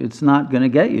approach. Yeah. It's not going to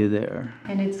get you there.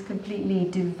 And it's completely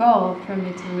devolved from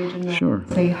its original, Sure.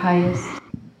 say, highest.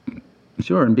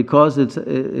 Sure, and because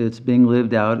it's being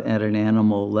lived out at an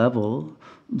animal level,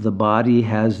 the body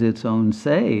has its own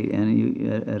say,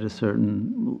 and at a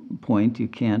certain point, you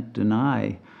can't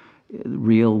deny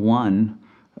real one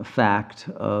fact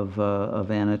of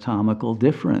anatomical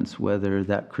difference, whether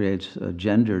that creates a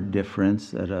gender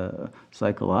difference at a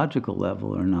psychological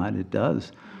level or not. It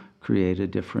does create a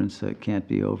difference that can't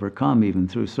be overcome even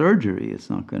through surgery. It's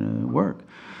not going to work.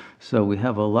 So we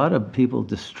have a lot of people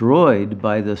destroyed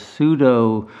by the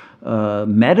pseudo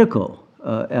medical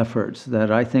efforts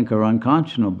that I think are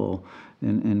unconscionable,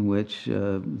 in which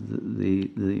the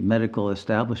medical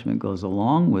establishment goes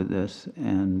along with this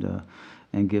and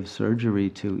gives surgery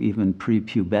to even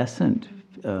prepubescent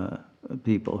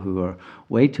people who are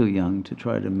way too young to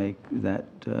try to make that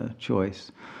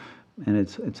choice, and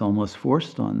it's almost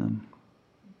forced on them.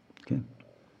 Okay.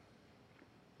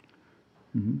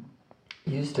 Mm-hmm.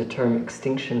 You used the term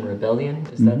extinction rebellion.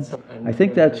 Is that something? I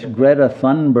think that's Greta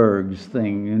Thunberg's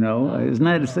thing, isn't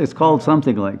that? It's called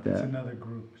something like It's that. another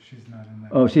group. She's not in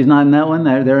that. Oh, she's not in that one?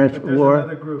 They're at But there's war?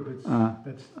 another group.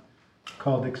 That's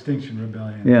called Extinction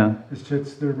Rebellion. Yeah. It's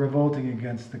just they're revolting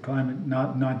against the climate,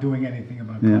 not doing anything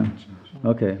about Yeah. climate change.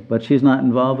 Okay, but she's not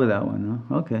involved with that one,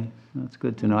 huh? Okay, that's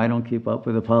good to know. I don't keep up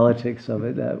with the politics of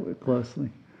it that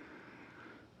closely.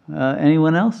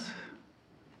 Anyone else?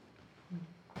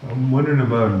 I'm wondering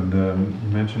about, you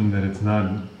mentioned that it's not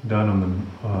done on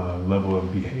the level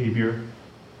of behavior.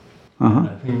 Uh-huh.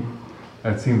 I think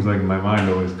that seems like my mind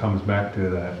always comes back to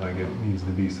that, like it needs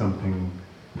to be something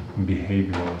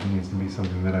behavioral. It needs to be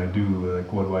something that I do,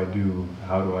 like what do I do,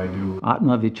 how do I do.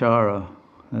 Atma Vichara,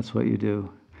 that's what you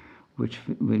do, which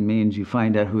means you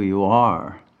find out who you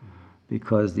are,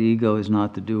 because the ego is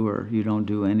not the doer. You don't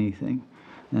do anything.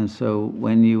 And so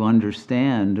when you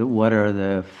understand what are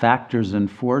the factors and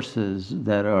forces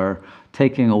that are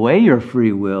taking away your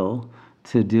free will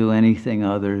to do anything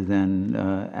other than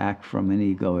act from an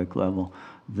egoic level,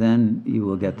 then you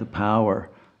will get the power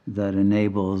that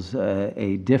enables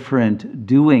a different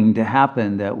doing to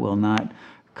happen that will not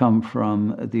come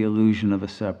from the illusion of a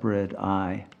separate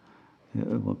I.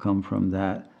 It will come from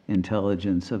that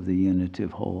intelligence of the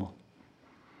unitive whole,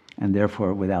 and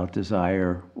therefore without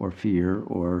desire or fear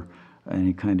or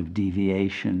any kind of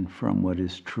deviation from what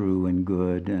is true and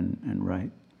good and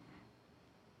right.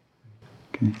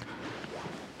 Okay.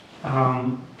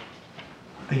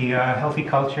 The healthy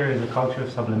culture is a culture of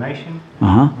sublimation.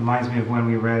 Uh-huh. Reminds me of when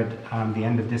we read The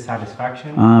End of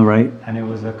Dissatisfaction. Right. And it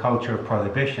was a culture of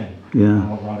prohibition. Yeah.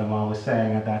 And what Radhamal was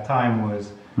saying at that time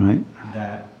was Right.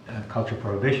 that culture of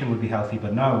prohibition would be healthy,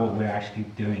 but no, what we're actually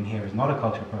doing here is not a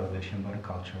culture of prohibition, but a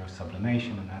culture of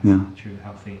sublimation, and that's Yeah. the true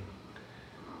healthy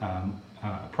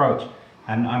approach.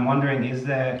 And I'm wondering,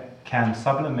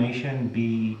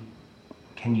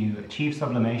 can you achieve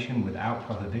sublimation without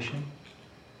prohibition?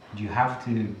 Do you have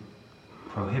to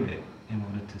prohibit in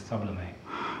order to sublimate?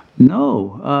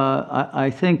 No, I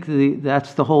think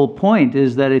that's the whole point,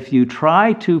 is that if you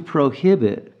try to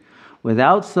prohibit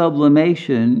without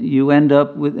sublimation, you end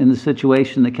up in the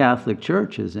situation the Catholic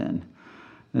Church is in.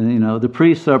 And, the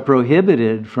priests are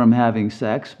prohibited from having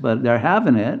sex, but they're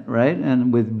having it, right?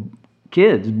 And with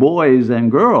kids, boys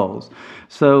and girls.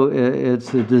 So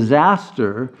it's a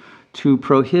disaster to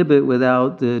prohibit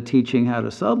without teaching how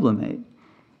to sublimate.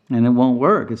 And it won't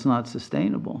work. It's not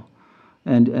sustainable.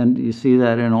 And you see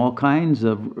that in all kinds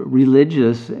of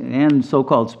religious and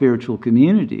so-called spiritual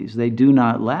communities. They do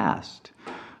not last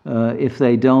if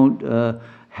they don't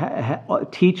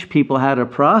teach people how to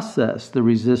process the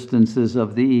resistances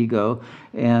of the ego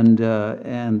and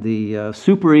the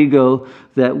superego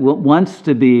that wants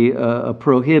to be a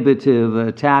prohibitive,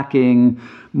 attacking,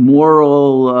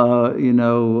 moral,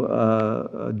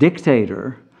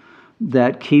 dictator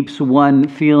that keeps one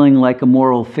feeling like a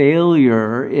moral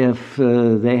failure if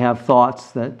they have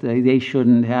thoughts that they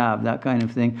shouldn't have, that kind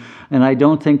of thing. And I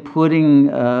don't think putting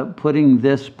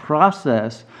this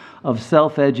process of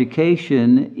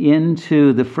self-education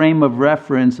into the frame of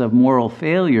reference of moral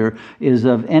failure is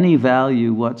of any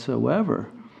value whatsoever.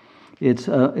 It's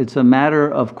a matter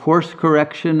of course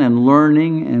correction and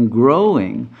learning and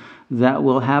growing that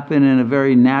will happen in a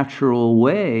very natural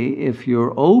way if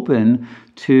you're open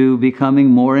to becoming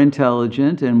more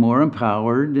intelligent and more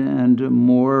empowered and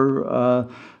more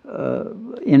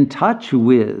in touch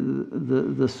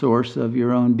with the source of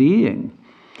your own being.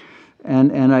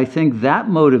 And I think that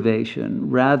motivation,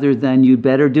 rather than you'd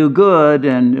better do good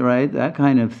and right, that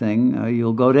kind of thing,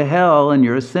 you'll go to hell and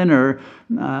you're a sinner,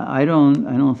 I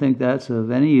don't think that's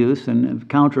of any use and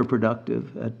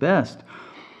counterproductive at best.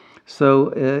 So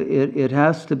it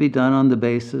has to be done on the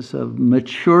basis of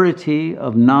maturity,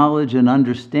 of knowledge and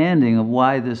understanding of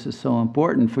why this is so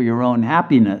important for your own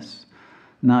happiness,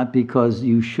 not because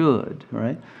you should,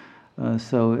 right?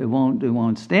 So it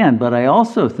won't stand. But I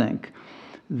also think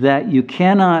that you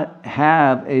cannot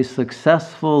have a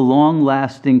successful,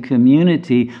 long-lasting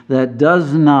community that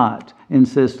does not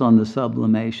insist on the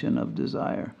sublimation of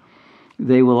desire.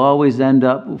 They will always end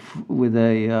up with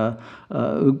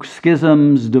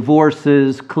schisms,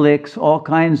 divorces, cliques, all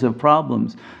kinds of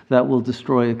problems that will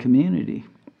destroy a community.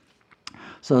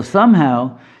 So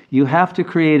somehow you have to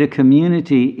create a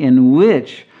community in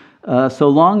which, so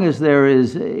long as there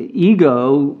is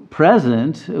ego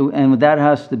present, and that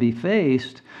has to be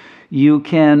faced, you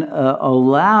can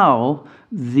allow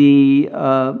the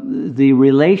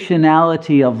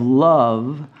relationality of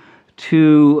love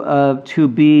to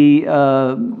be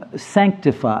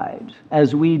sanctified,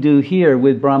 as we do here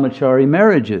with brahmachari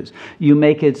marriages. You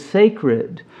make it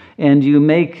sacred, and you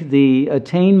make the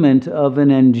attainment of an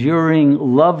enduring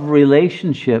love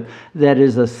relationship that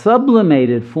is a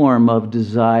sublimated form of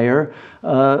desire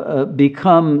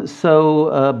become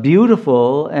so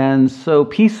beautiful and so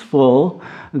peaceful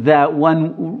that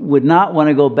one would not want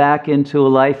to go back into a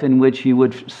life in which you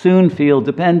would soon feel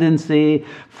dependency,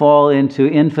 fall into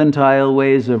infantile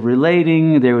ways of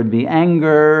relating. There would be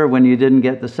anger when you didn't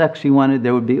get the sex you wanted.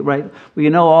 There would be, right? Well, you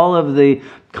know, all of the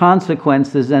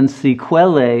consequences and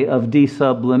sequelae of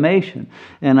desublimation.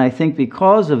 And I think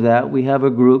because of that, we have a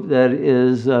group that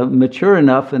is mature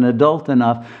enough and adult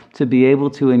enough to be able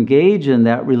to engage in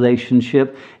that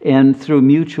relationship, and through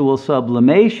mutual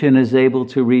sublimation is able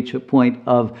to reach a point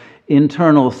of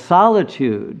internal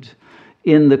solitude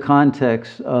in the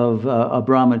context of a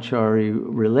brahmachari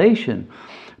relation.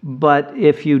 But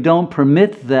if you don't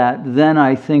permit that, then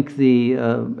I think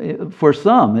for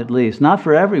some at least, not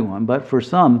for everyone, but for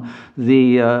some,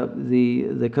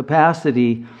 the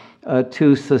capacity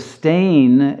to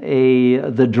sustain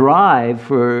the drive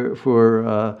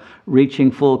for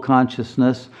reaching full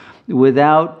consciousness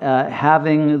without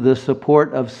having the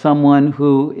support of someone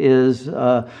who is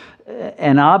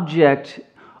an object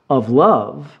of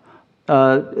love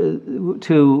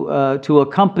to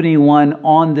accompany one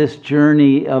on this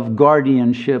journey of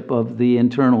guardianship of the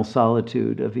internal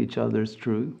solitude of each other's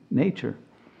true nature.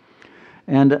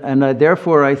 And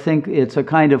therefore I think it's a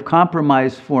kind of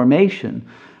compromise formation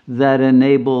that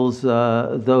enables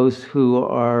those who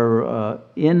are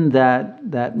in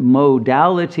that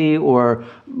modality, or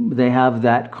they have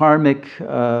that karmic,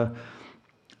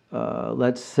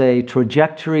 let's say,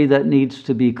 trajectory that needs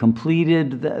to be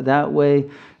completed that way,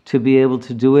 to be able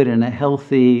to do it in a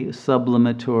healthy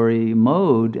sublimatory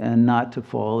mode and not to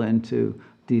fall into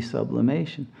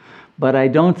desublimation. But I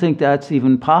don't think that's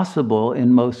even possible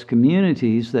in most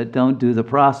communities that don't do the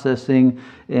processing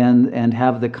and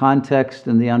have the context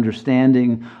and the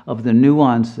understanding of the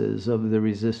nuances of the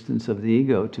resistance of the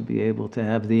ego to be able to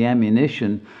have the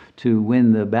ammunition to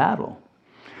win the battle.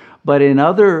 But in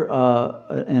other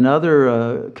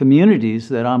communities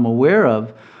that I'm aware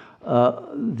of,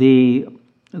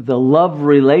 the love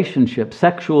relationship,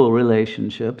 sexual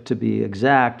relationship to be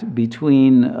exact,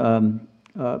 between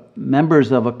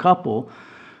members of a couple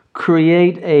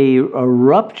create a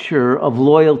rupture of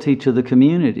loyalty to the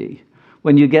community.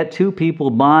 When you get two people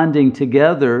bonding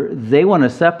together, they want to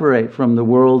separate from the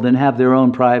world and have their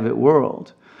own private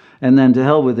world. And then to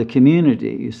hell with the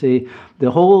community. You see,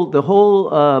 the whole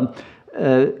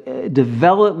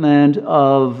development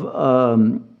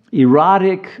of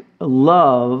erotic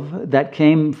love that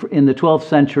came in the 12th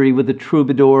century with the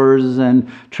troubadours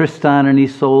and Tristan and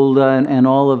Isolde and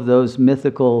all of those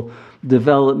mythical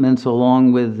developments,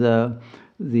 along with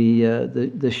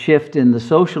the shift in the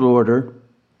social order,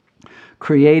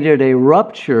 created a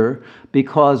rupture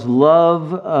because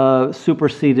love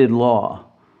superseded law,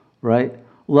 right?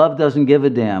 Love doesn't give a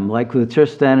damn. Like with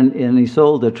Tristan and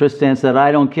Isolde, Tristan said,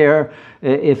 I don't care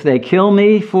if they kill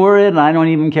me for it, and I don't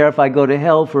even care if I go to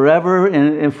hell forever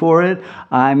and for it,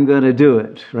 I'm going to do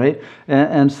it, right?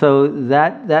 And so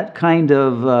that kind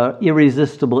of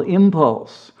irresistible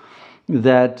impulse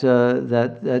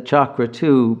that Chakra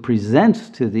 2 presents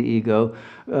to the ego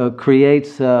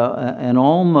creates an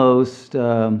almost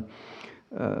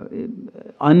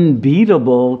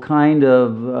unbeatable kind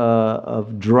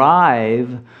of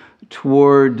drive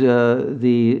toward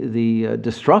the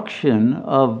destruction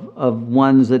of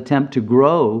one's attempt to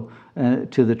grow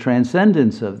to the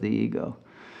transcendence of the ego.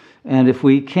 And if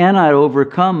we cannot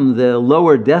overcome the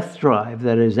lower death drive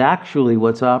that is actually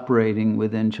what's operating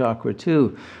within Chakra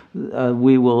 2,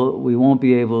 we won't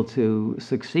be able to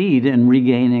succeed in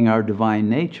regaining our divine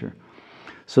nature.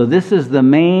 So this is the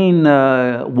main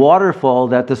waterfall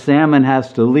that the salmon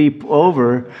has to leap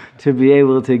over to be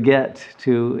able to get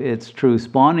to its true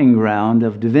spawning ground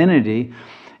of divinity.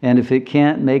 And if it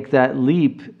can't make that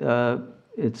leap,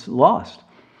 it's lost.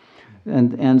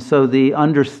 And so the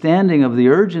understanding of the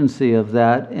urgency of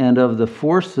that and of the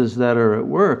forces that are at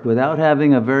work, without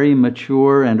having a very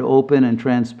mature and open and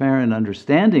transparent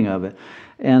understanding of it,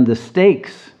 and the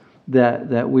stakes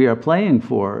that we are playing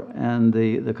for, and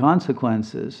the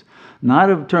consequences,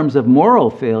 not in terms of moral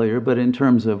failure, but in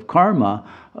terms of karma,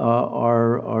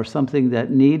 are something that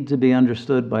need to be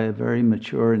understood by a very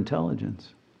mature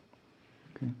intelligence.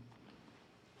 Okay.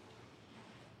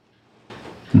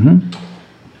 Mm-hmm.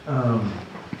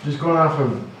 Just going off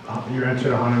of your answer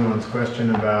to Hanuman's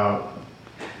question about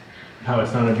how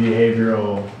it's not a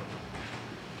behavioral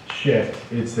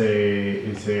shift, it's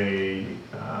a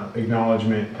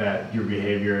acknowledgement that your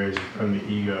behavior is from the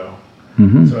ego.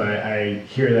 Mm-hmm. So I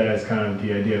hear that as kind of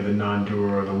the idea of the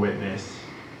non-doer or the witness.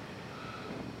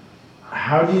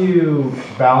 How do you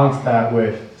balance that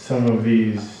with some of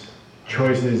these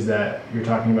choices that you're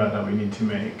talking about that we need to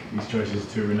make, these choices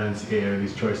to renunciate, or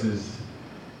these choices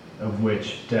of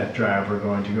which death drive we're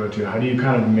going to go to? How do you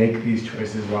kind of make these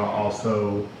choices while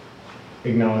also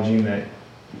acknowledging that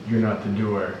you're not the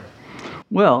doer?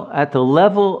 Well, at the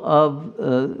level of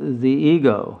the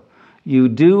ego, you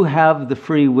do have the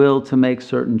free will to make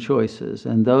certain choices.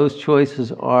 And those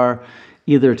choices are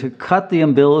either to cut the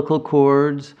umbilical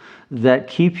cords that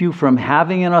keep you from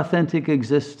having an authentic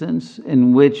existence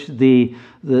in which the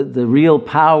real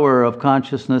power of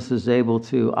consciousness is able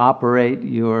to operate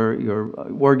your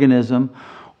organism,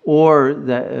 or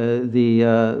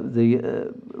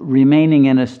the remaining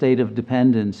in a state of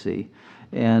dependency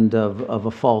and of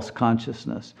a false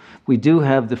consciousness. We do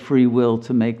have the free will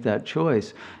to make that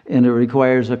choice, and it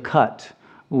requires a cut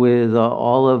with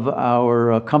all of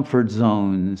our comfort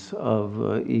zones of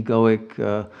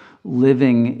egoic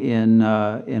living in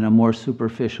a more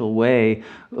superficial way,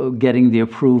 getting the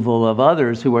approval of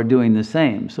others who are doing the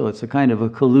same. So it's a kind of a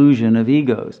collusion of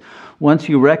egos. Once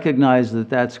you recognize that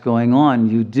that's going on,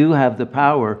 you do have the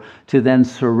power to then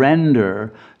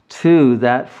surrender to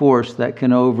that force that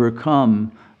can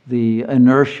overcome the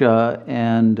inertia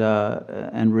and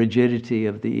rigidity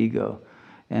of the ego,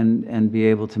 and be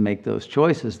able to make those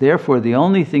choices. Therefore, the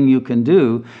only thing you can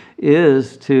do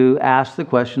is to ask the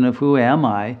question of who am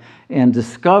I, and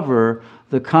discover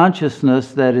the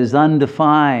consciousness that is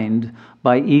undefined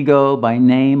by ego, by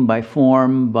name, by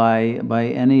form,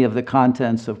 by any of the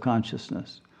contents of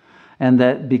consciousness. And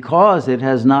that because it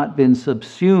has not been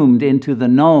subsumed into the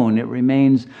known, it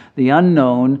remains the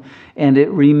unknown, and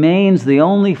it remains the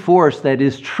only force that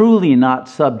is truly not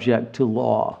subject to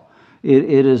law.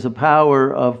 It is a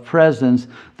power of presence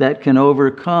that can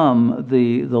overcome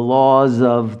the laws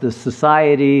of the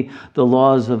society, the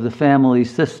laws of the family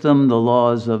system, the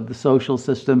laws of the social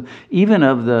system, even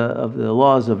of the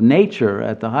laws of nature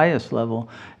at the highest level.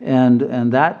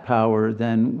 And that power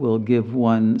then will give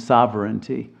one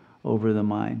sovereignty over the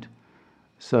mind.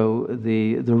 So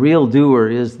the real doer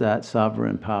is that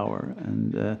sovereign power.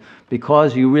 And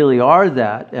because you really are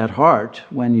that at heart,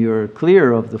 when you're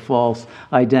clear of the false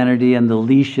identity and the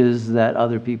leashes that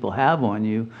other people have on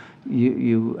you,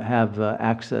 you have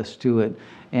access to it.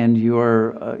 And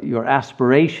your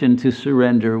aspiration to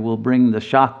surrender will bring the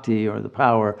Shakti, or the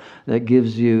power, that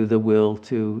gives you the will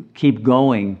to keep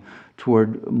going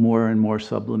toward more and more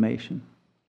sublimation.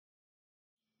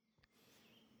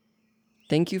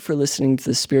 Thank you for listening to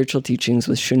the Spiritual Teachings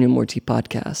with Shunyamurti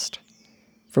podcast.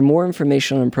 For more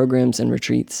information on programs and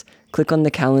retreats, click on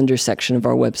the calendar section of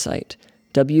our website,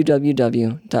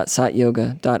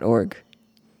 www.satyoga.org.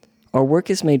 Our work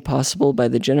is made possible by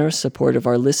the generous support of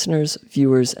our listeners,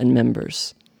 viewers, and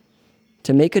members.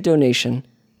 To make a donation,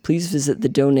 please visit the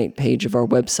donate page of our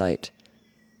website.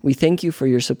 We thank you for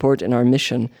your support in our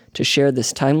mission to share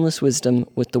this timeless wisdom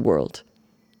with the world.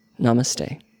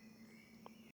 Namaste.